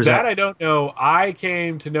 Or was that I don't know. I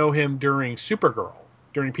came to know him during Supergirl,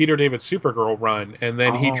 during Peter David's Supergirl run, and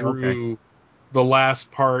then he drew the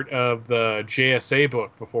last part of the JSA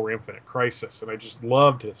book before Infinite Crisis, and I just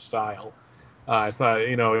loved his style. I thought,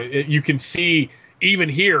 you can see even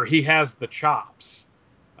here he has the chops.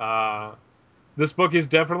 This book is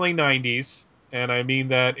definitely 90s, and I mean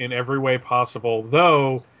that in every way possible,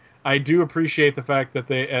 though I do appreciate the fact that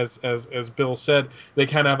they, as Bill said, they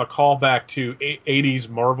kind of have a callback to 80s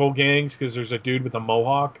Marvel gangs, because there's a dude with a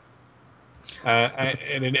mohawk.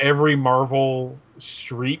 And in every Marvel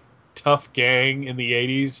street tough gang in the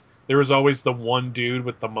 80s, there was always the one dude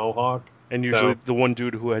with the mohawk. And usually the one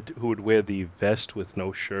dude who would wear the vest with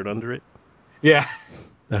no shirt under it. Yeah.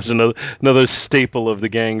 That was another staple of the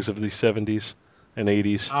gangs of the 70s and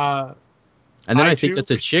 80s. And then I think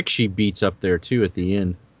that's a chick she beats up there, too, at the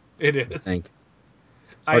end. It is. I think.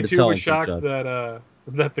 I too was shocked that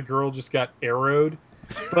the girl just got arrowed.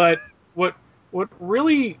 But what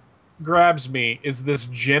really grabs me is this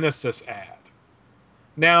Genesis ad.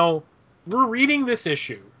 Now, we're reading this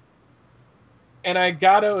issue, and I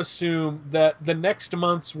gotta assume that the next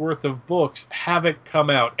month's worth of books haven't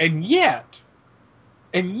come out. And yet,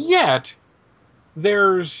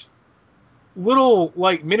 there's little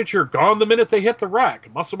miniature Gone the Minute They Hit the Rack,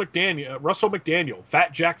 Russell McDaniel,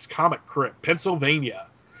 Fat Jack's Comic Crypt, Pennsylvania,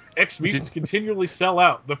 X-Mutants continually sell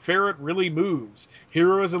out, The Ferret Really Moves,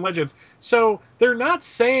 Heroes and Legends. So they're not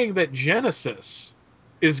saying that Genesis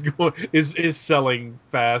is selling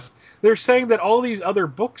fast. They're saying that all these other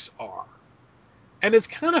books are. And it's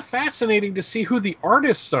kind of fascinating to see who the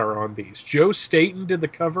artists are on these. Joe Staton did the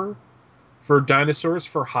cover for Dinosaurs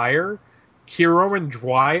for Hire. Kieran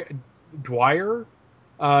Dwyer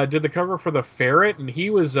did the cover for The Ferret, and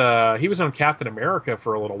he was on Captain America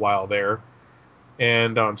for a little while there,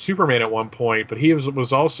 and on Superman at one point. But he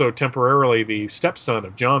was also temporarily the stepson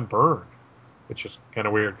of John Byrne, which is kind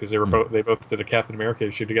of weird because they both did a Captain America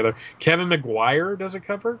issue together. Kevin McGuire does a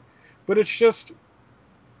cover, but it's just.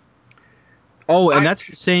 Oh, and that's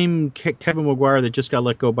the same Kevin McGuire that just got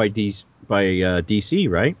let go by DC,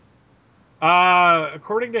 right?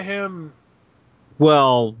 According to him.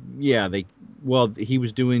 Well, yeah, he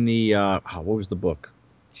was doing the what was the book?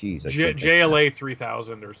 Jeez, JLA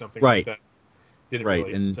 3000 or something like that. Didn't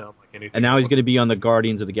really sound like anything. And now he's going to be on the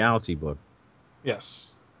Guardians of the Galaxy book.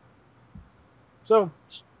 Yes. So,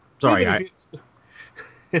 sorry,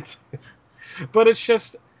 but it's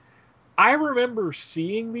just, I remember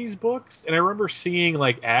seeing these books, and I remember seeing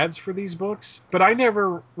like ads for these books, but I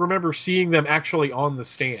never remember seeing them actually on the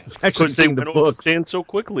stand. Because they went off the stand so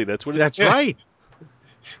quickly. That's what. That's right.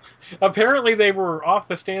 Apparently, they were off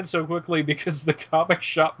the stand so quickly because the comic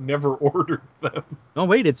shop never ordered them. Oh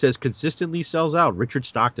wait, it says consistently sells out. Richard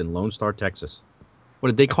Stockton, Lone Star, Texas. What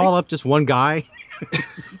did they call up? Just one guy?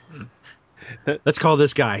 Let's call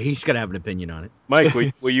this guy. He's got to have an opinion on it. Mike,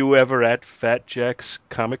 were you ever at Fat Jack's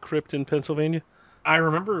Comic Crypt in Pennsylvania? I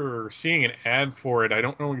remember seeing an ad for it. I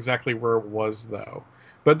don't know exactly where it was, though.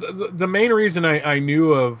 But the main reason I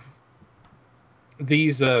knew of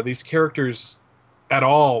these characters at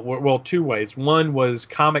all, well, two ways. One was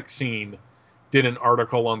Comic Scene did an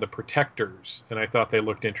article on the Protectors, and I thought they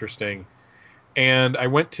looked interesting. And I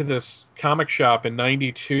went to this comic shop in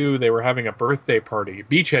 '92. They were having a birthday party,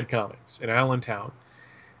 Beachhead Comics in Allentown.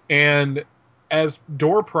 And as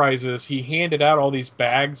door prizes, he handed out all these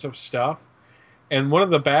bags of stuff. And one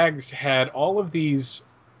of the bags had all of these.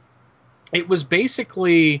 It was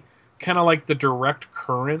basically kind of like the direct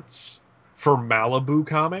currents for Malibu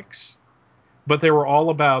Comics, but they were all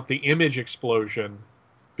about the Image explosion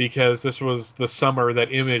because this was the summer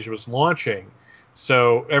that Image was launching.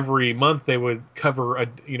 So every month they would cover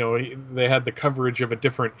they had the coverage of a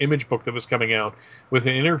different Image book that was coming out with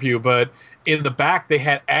an interview, but in the back they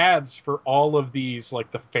had ads for all of these,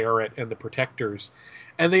 like the Ferret and the Protectors.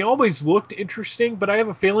 And they always looked interesting, but I have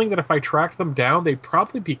a feeling that if I tracked them down, they'd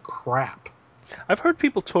probably be crap. I've heard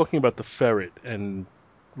people talking about the Ferret and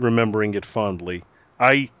remembering it fondly.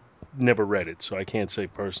 I never read it, so I can't say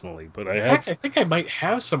personally, but I have. I think I might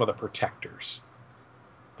have some of the Protectors.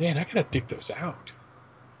 Man, I gotta dig those out.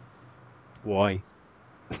 Why?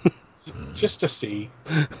 Just to see.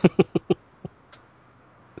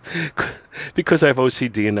 Because I have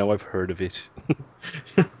OCD and now I've heard of it.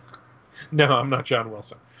 No, I'm not John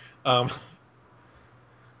Wilson.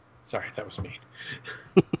 Sorry, that was mean.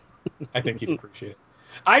 I think he'd appreciate it.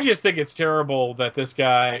 I just think it's terrible that this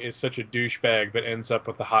guy is such a douchebag but ends up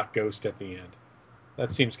with the hot ghost at the end.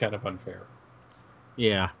 That seems kind of unfair.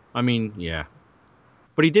 Yeah, I mean, yeah.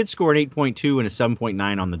 But he did score an 8.2 and a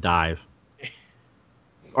 7.9 on the dive.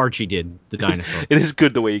 Archie did, the dinosaur. It is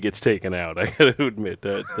good the way he gets taken out. I got to admit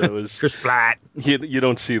that was splat. You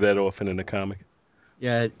don't see that often in a comic.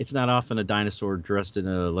 Yeah, it's not often a dinosaur dressed in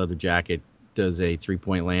a leather jacket does a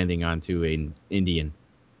 3-point landing onto an Indian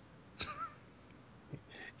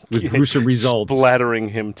with gruesome results, splattering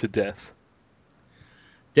him to death.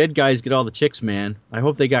 Dead guys get all the chicks, man. I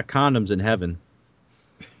hope they got condoms in heaven.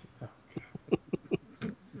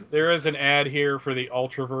 There is an ad here for the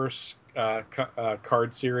Ultraverse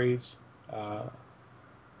card series.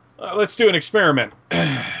 Let's do an experiment.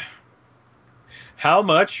 How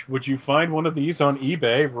much would you find one of these on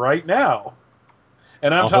eBay right now?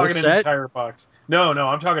 And I'm talking an entire box. No,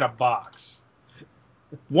 I'm talking a box.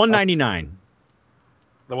 $199.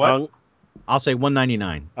 The what? I'll say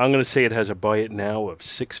 $199. I'm going to say it has a buy it now of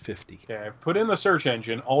 $6.50. Okay, I've put in the search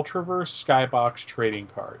engine Ultraverse Skybox trading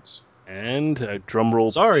cards. And drum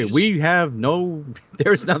roll. Sorry, please. we have no.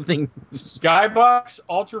 There's nothing. Skybox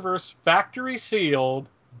Ultraverse factory sealed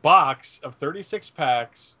box of 36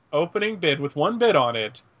 packs. Opening bid with one bid on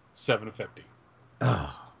it, $7.50.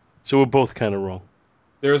 Oh. So we're both kind of wrong.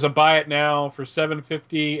 There's a buy it now for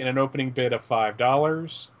 $7.50 and an opening bid of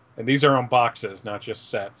 $5. And these are on boxes, not just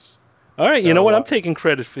sets. All right, so, you know what? I'm taking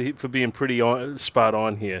credit for being pretty spot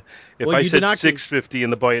on here. If I said $6.50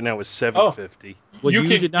 and the buy it now was $7.50. Well, you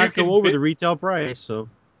did not go over the retail price, so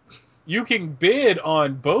you can bid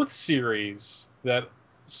on both series that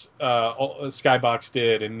Skybox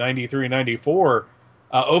did in '93 and '94.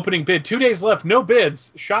 Opening bid, 2 days left, no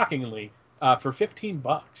bids. Shockingly, for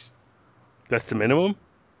 $15. That's the minimum.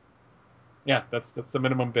 Yeah, that's the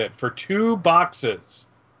minimum bid for 2 boxes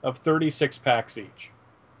of 36 packs each.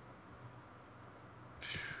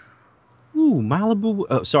 Ooh, Malibu.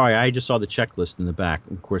 Oh, sorry, I just saw the checklist in the back.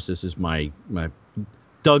 Of course, this is my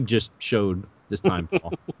Doug just showed this time,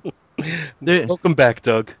 Paul. Welcome back,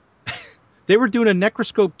 Doug. They were doing a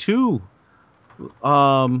Necroscope 2.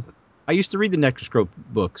 I used to read the Necroscope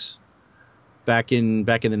books. back in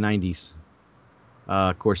the 90s.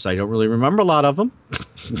 Of course, I don't really remember a lot of them,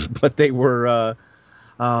 but they were.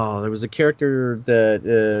 There was a character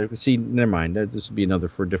that. See, never mind. This would be another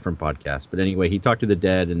for a different podcast. But anyway, he talked to the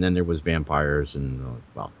dead, and then there was vampires, and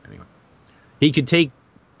well, anyway, he could take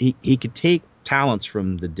talents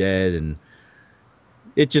from the dead, and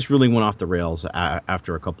it just really went off the rails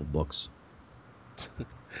after a couple books.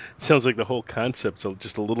 Sounds like the whole concept's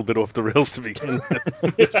just a little bit off the rails to begin with.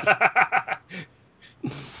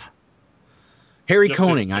 Harry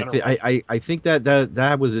Koning, I think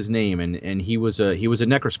that was his name, and he was a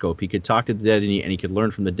necroscope. He could talk to the dead, and he could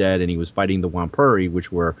learn from the dead, and he was fighting the Wampuri,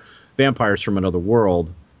 which were vampires from another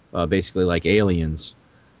world, basically like aliens.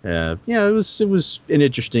 It was an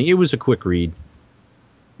interesting. It was a quick read.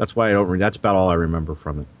 That's why I don't read. That's about all I remember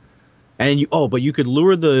from it. And but you could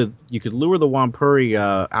lure the Wampuri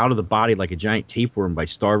out of the body like a giant tapeworm by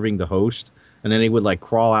starving the host, and then they would like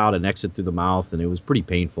crawl out and exit through the mouth, and it was pretty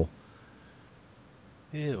painful.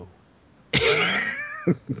 Ew.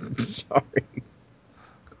 Sorry.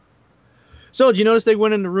 So, did you notice they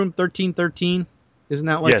went into room 1313? Isn't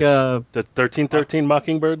that like yes, that's 1313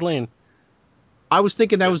 Mockingbird Lane. I was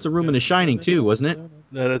thinking that was the room in The Shining too, wasn't it?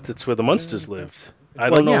 That's where the Munsters lived. I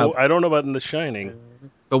don't know. I don't know about in The Shining.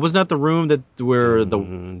 But wasn't that the room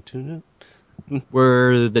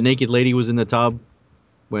where the naked lady was in the tub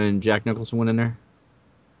when Jack Nicholson went in there?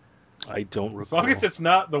 I don't recall. As long as it's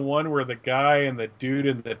not the one where the guy and the dude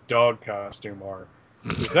in the dog costume are.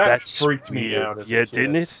 That freaked me out as a kid.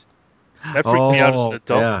 Didn't it? That freaked me out as an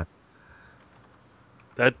adult.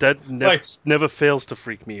 Yeah. That never fails to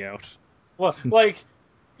freak me out. Well,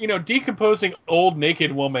 decomposing old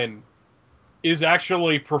naked woman is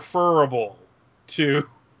actually preferable to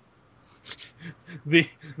the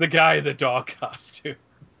guy in the dog costume.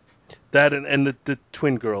 That and the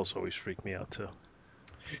twin girls always freak me out too.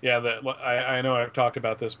 Yeah, I know I've talked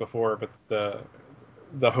about this before, but the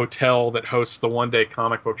hotel that hosts the one-day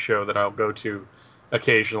comic book show that I'll go to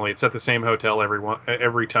occasionally, it's at the same hotel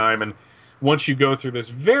every time, and once you go through this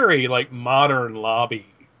very modern lobby,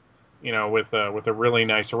 with a really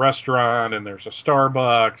nice restaurant, and there's a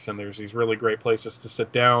Starbucks, and there's these really great places to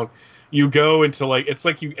sit down, you go into it's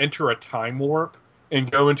like you enter a time warp and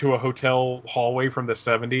go into a hotel hallway from the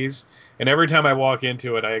 70s, and every time I walk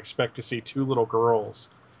into it, I expect to see two little girls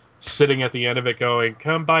sitting at the end of it going,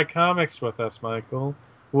 "Come buy comics with us, Michael.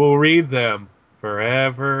 We'll read them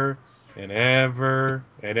forever and ever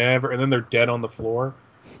and ever." And then they're dead on the floor.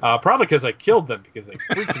 Probably because I killed them because they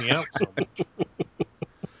freaked me out so much.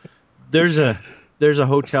 There's a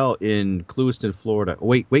hotel in Clewiston, Florida.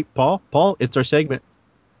 Wait, Paul, it's our segment.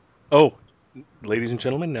 Oh, ladies and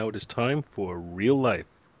gentlemen, now it is time for Real Life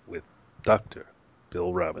with Dr.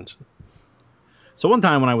 Bill Robinson. So one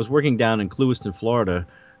time when I was working down in Clewiston, Florida,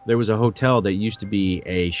 there was a hotel that used to be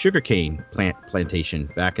a sugarcane plantation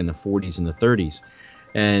back in the 40s and the 30s.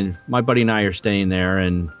 And my buddy and I are staying there,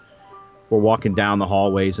 and we're walking down the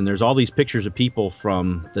hallways, and there's all these pictures of people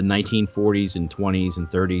from the 1940s and 20s and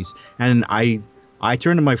 30s. And I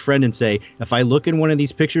turn to my friend and say, if I look in one of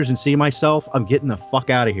these pictures and see myself, I'm getting the fuck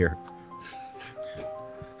out of here.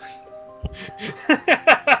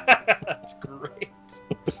 That's great.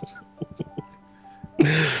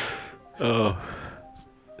 Oh.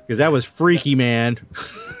 Because that was freaky, man.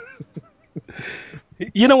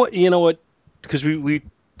 You know what? Because we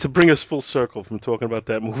to bring us full circle from talking about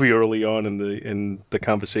that movie early on in the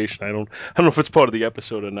conversation. I don't know if it's part of the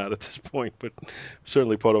episode or not at this point, but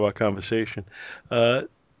certainly part of our conversation.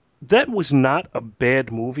 That was not a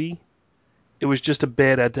bad movie. It was just a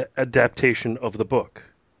bad adaptation of the book.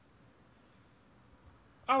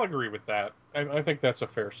 I'll agree with that. I think that's a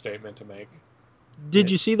fair statement to make.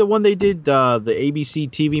 Did you see the one they did, the ABC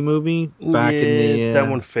TV movie back in the... that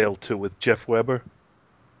one failed too, with Jeff Weber.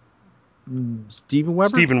 Steven Weber?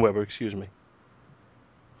 Steven Weber, excuse me.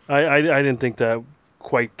 I didn't think that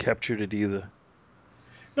quite captured it either.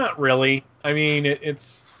 Not really. I mean, it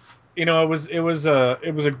was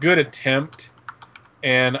a good attempt,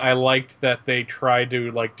 and I liked that they tried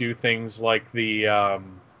to do things like the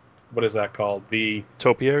what is that called? The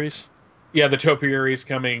Topiaries? Yeah, the topiaries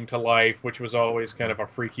coming to life, which was always kind of a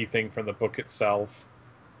freaky thing from the book itself,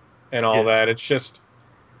 and all that. It's just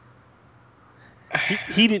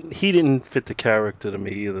he didn't fit the character to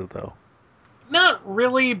me either, though. Not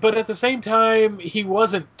really, but at the same time, he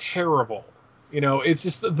wasn't terrible. It's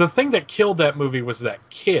just the thing that killed that movie was that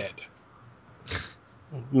kid.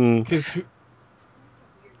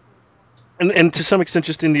 And to some extent,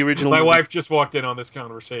 just in the original. My wife just walked in on this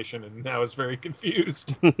conversation, and I was very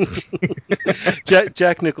confused.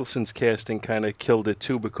 Jack Nicholson's casting kind of killed it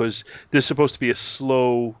too, because there's supposed to be a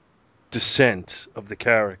slow descent of the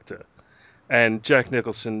character. And Jack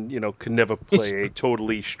Nicholson, could never play a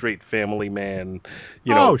totally straight family man.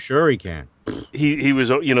 Oh, sure he can. He was,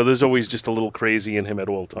 there's always just a little crazy in him at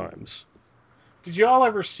all times. Did you all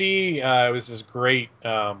ever see, it was this great,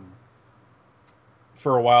 for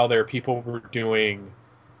a while there, people were doing,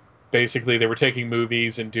 basically they were taking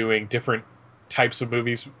movies and doing different types of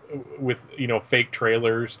movies with, fake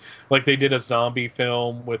trailers. Like they did a zombie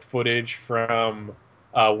film with footage from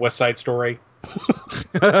West Side Story.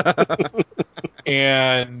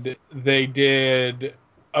 And they did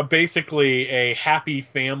basically a happy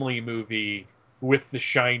family movie with The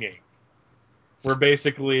Shining, where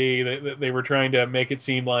basically they were trying to make it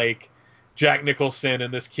seem like Jack Nicholson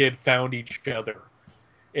and this kid found each other,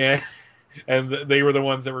 and they were the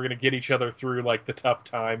ones that were going to get each other through like the tough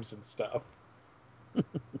times and stuff.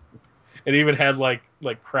 It even had like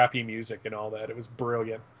crappy music and all that. It was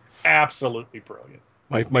brilliant, absolutely brilliant.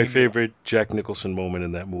 My favorite Jack Nicholson moment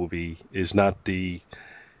in that movie is not the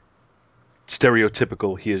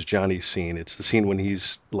stereotypical "here's Johnny" scene. It's the scene when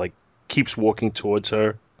he's like keeps walking towards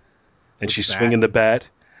her, and she's swinging the bat,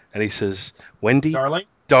 and he says, "Wendy,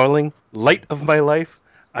 darling, light of my life,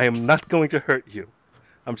 I am not going to hurt you.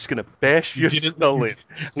 I'm just going to bash your skull in.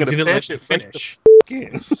 I'm going to bash it finish."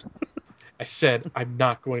 I said, "I'm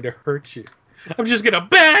not going to hurt you. I'm just going to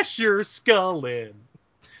bash your skull in.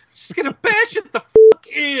 Just gonna bash it the fuck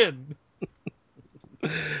in."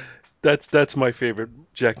 That's my favorite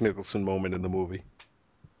Jack Nicholson moment in the movie.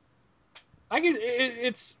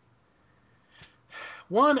 It's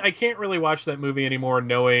one, I can't really watch that movie anymore,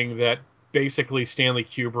 knowing that basically Stanley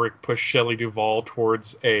Kubrick pushed Shelley Duvall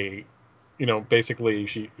towards a, basically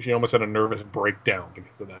she almost had a nervous breakdown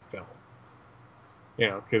because of that film.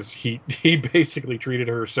 Because he basically treated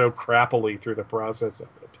her so crappily through the process of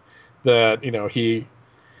it that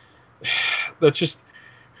that's just.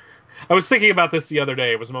 I was thinking about this the other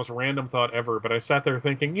day. It was the most random thought ever, but I sat there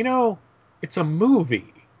thinking, it's a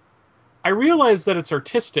movie. I realize that it's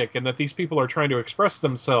artistic and that these people are trying to express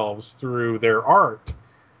themselves through their art.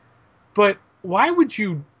 But why would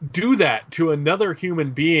you do that to another human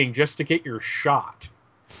being just to get your shot?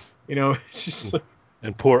 It's just like...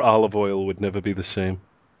 And poor Olive Oyl would never be the same.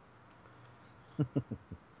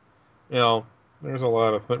 There's a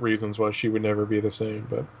lot of reasons why she would never be the same,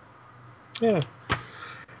 but yeah.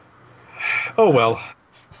 Oh well.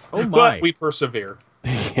 Oh my. But we persevere.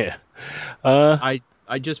 Yeah. I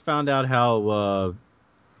just found out how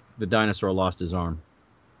the dinosaur lost his arm.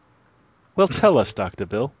 Well, tell us, Dr.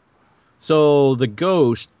 Bill. So the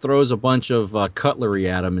ghost throws a bunch of cutlery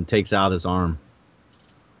at him and takes out his arm.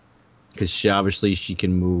 Because she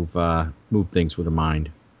can move things with her mind.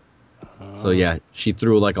 So yeah, she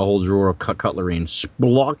threw like a whole drawer of cutlery, and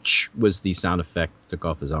splotch was the sound effect that took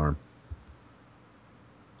off his arm.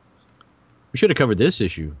 We should have covered this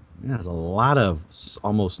issue. Yeah, there's a lot of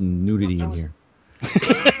almost nudity in here.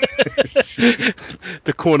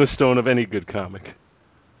 The cornerstone of any good comic.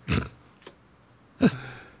 All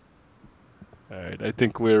right, I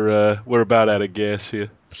think we're about out of gas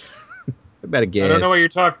here. About a gas. I don't know what you're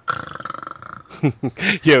talking.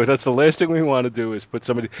 Yeah, that's the last thing we want to do is put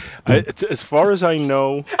somebody. As far as I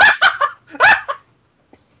know.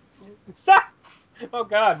 Stop! Oh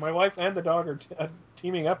God, my wife and the dog are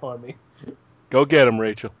teaming up on me. Go get him,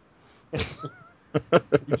 Rachel.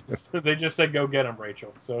 They just said, "Go get him,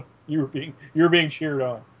 Rachel." So you were being cheered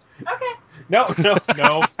on. Okay. No.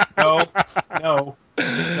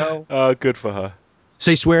 Good for her.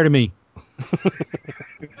 Say swear to me.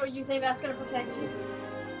 Oh, you think that's going to protect you?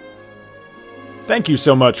 Thank you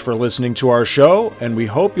so much for listening to our show, and we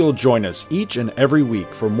hope you'll join us each and every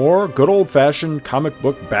week for more good old-fashioned comic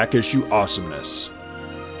book back issue awesomeness.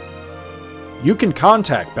 You can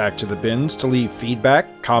contact Back to the Bins to leave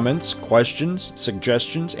feedback, comments, questions,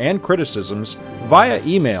 suggestions, and criticisms via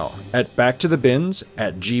email at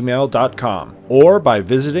backtothebins@gmail.com or by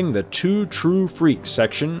visiting the Two True Freaks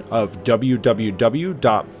section of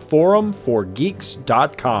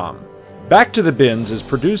www.forumforgeeks.com. Back to the Bins is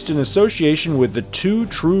produced in association with the Two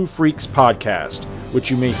True Freaks podcast,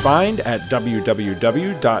 which you may find at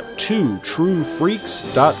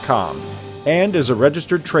www.twotruefreaks.com. and is a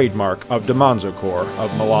registered trademark of DiManzo Corps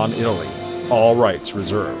of Milan, Italy. All rights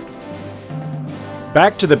reserved.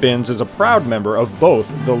 Back to the Bins is a proud member of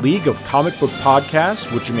both the League of Comic Book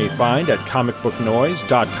Podcasts, which you may find at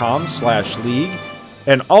comicbooknoise.com/league,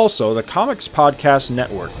 and also the Comics Podcast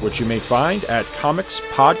Network, which you may find at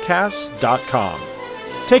comicspodcasts.com.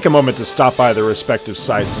 Take a moment to stop by their respective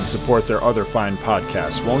sites and support their other fine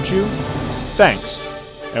podcasts, won't you? Thanks,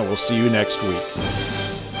 and we'll see you next week.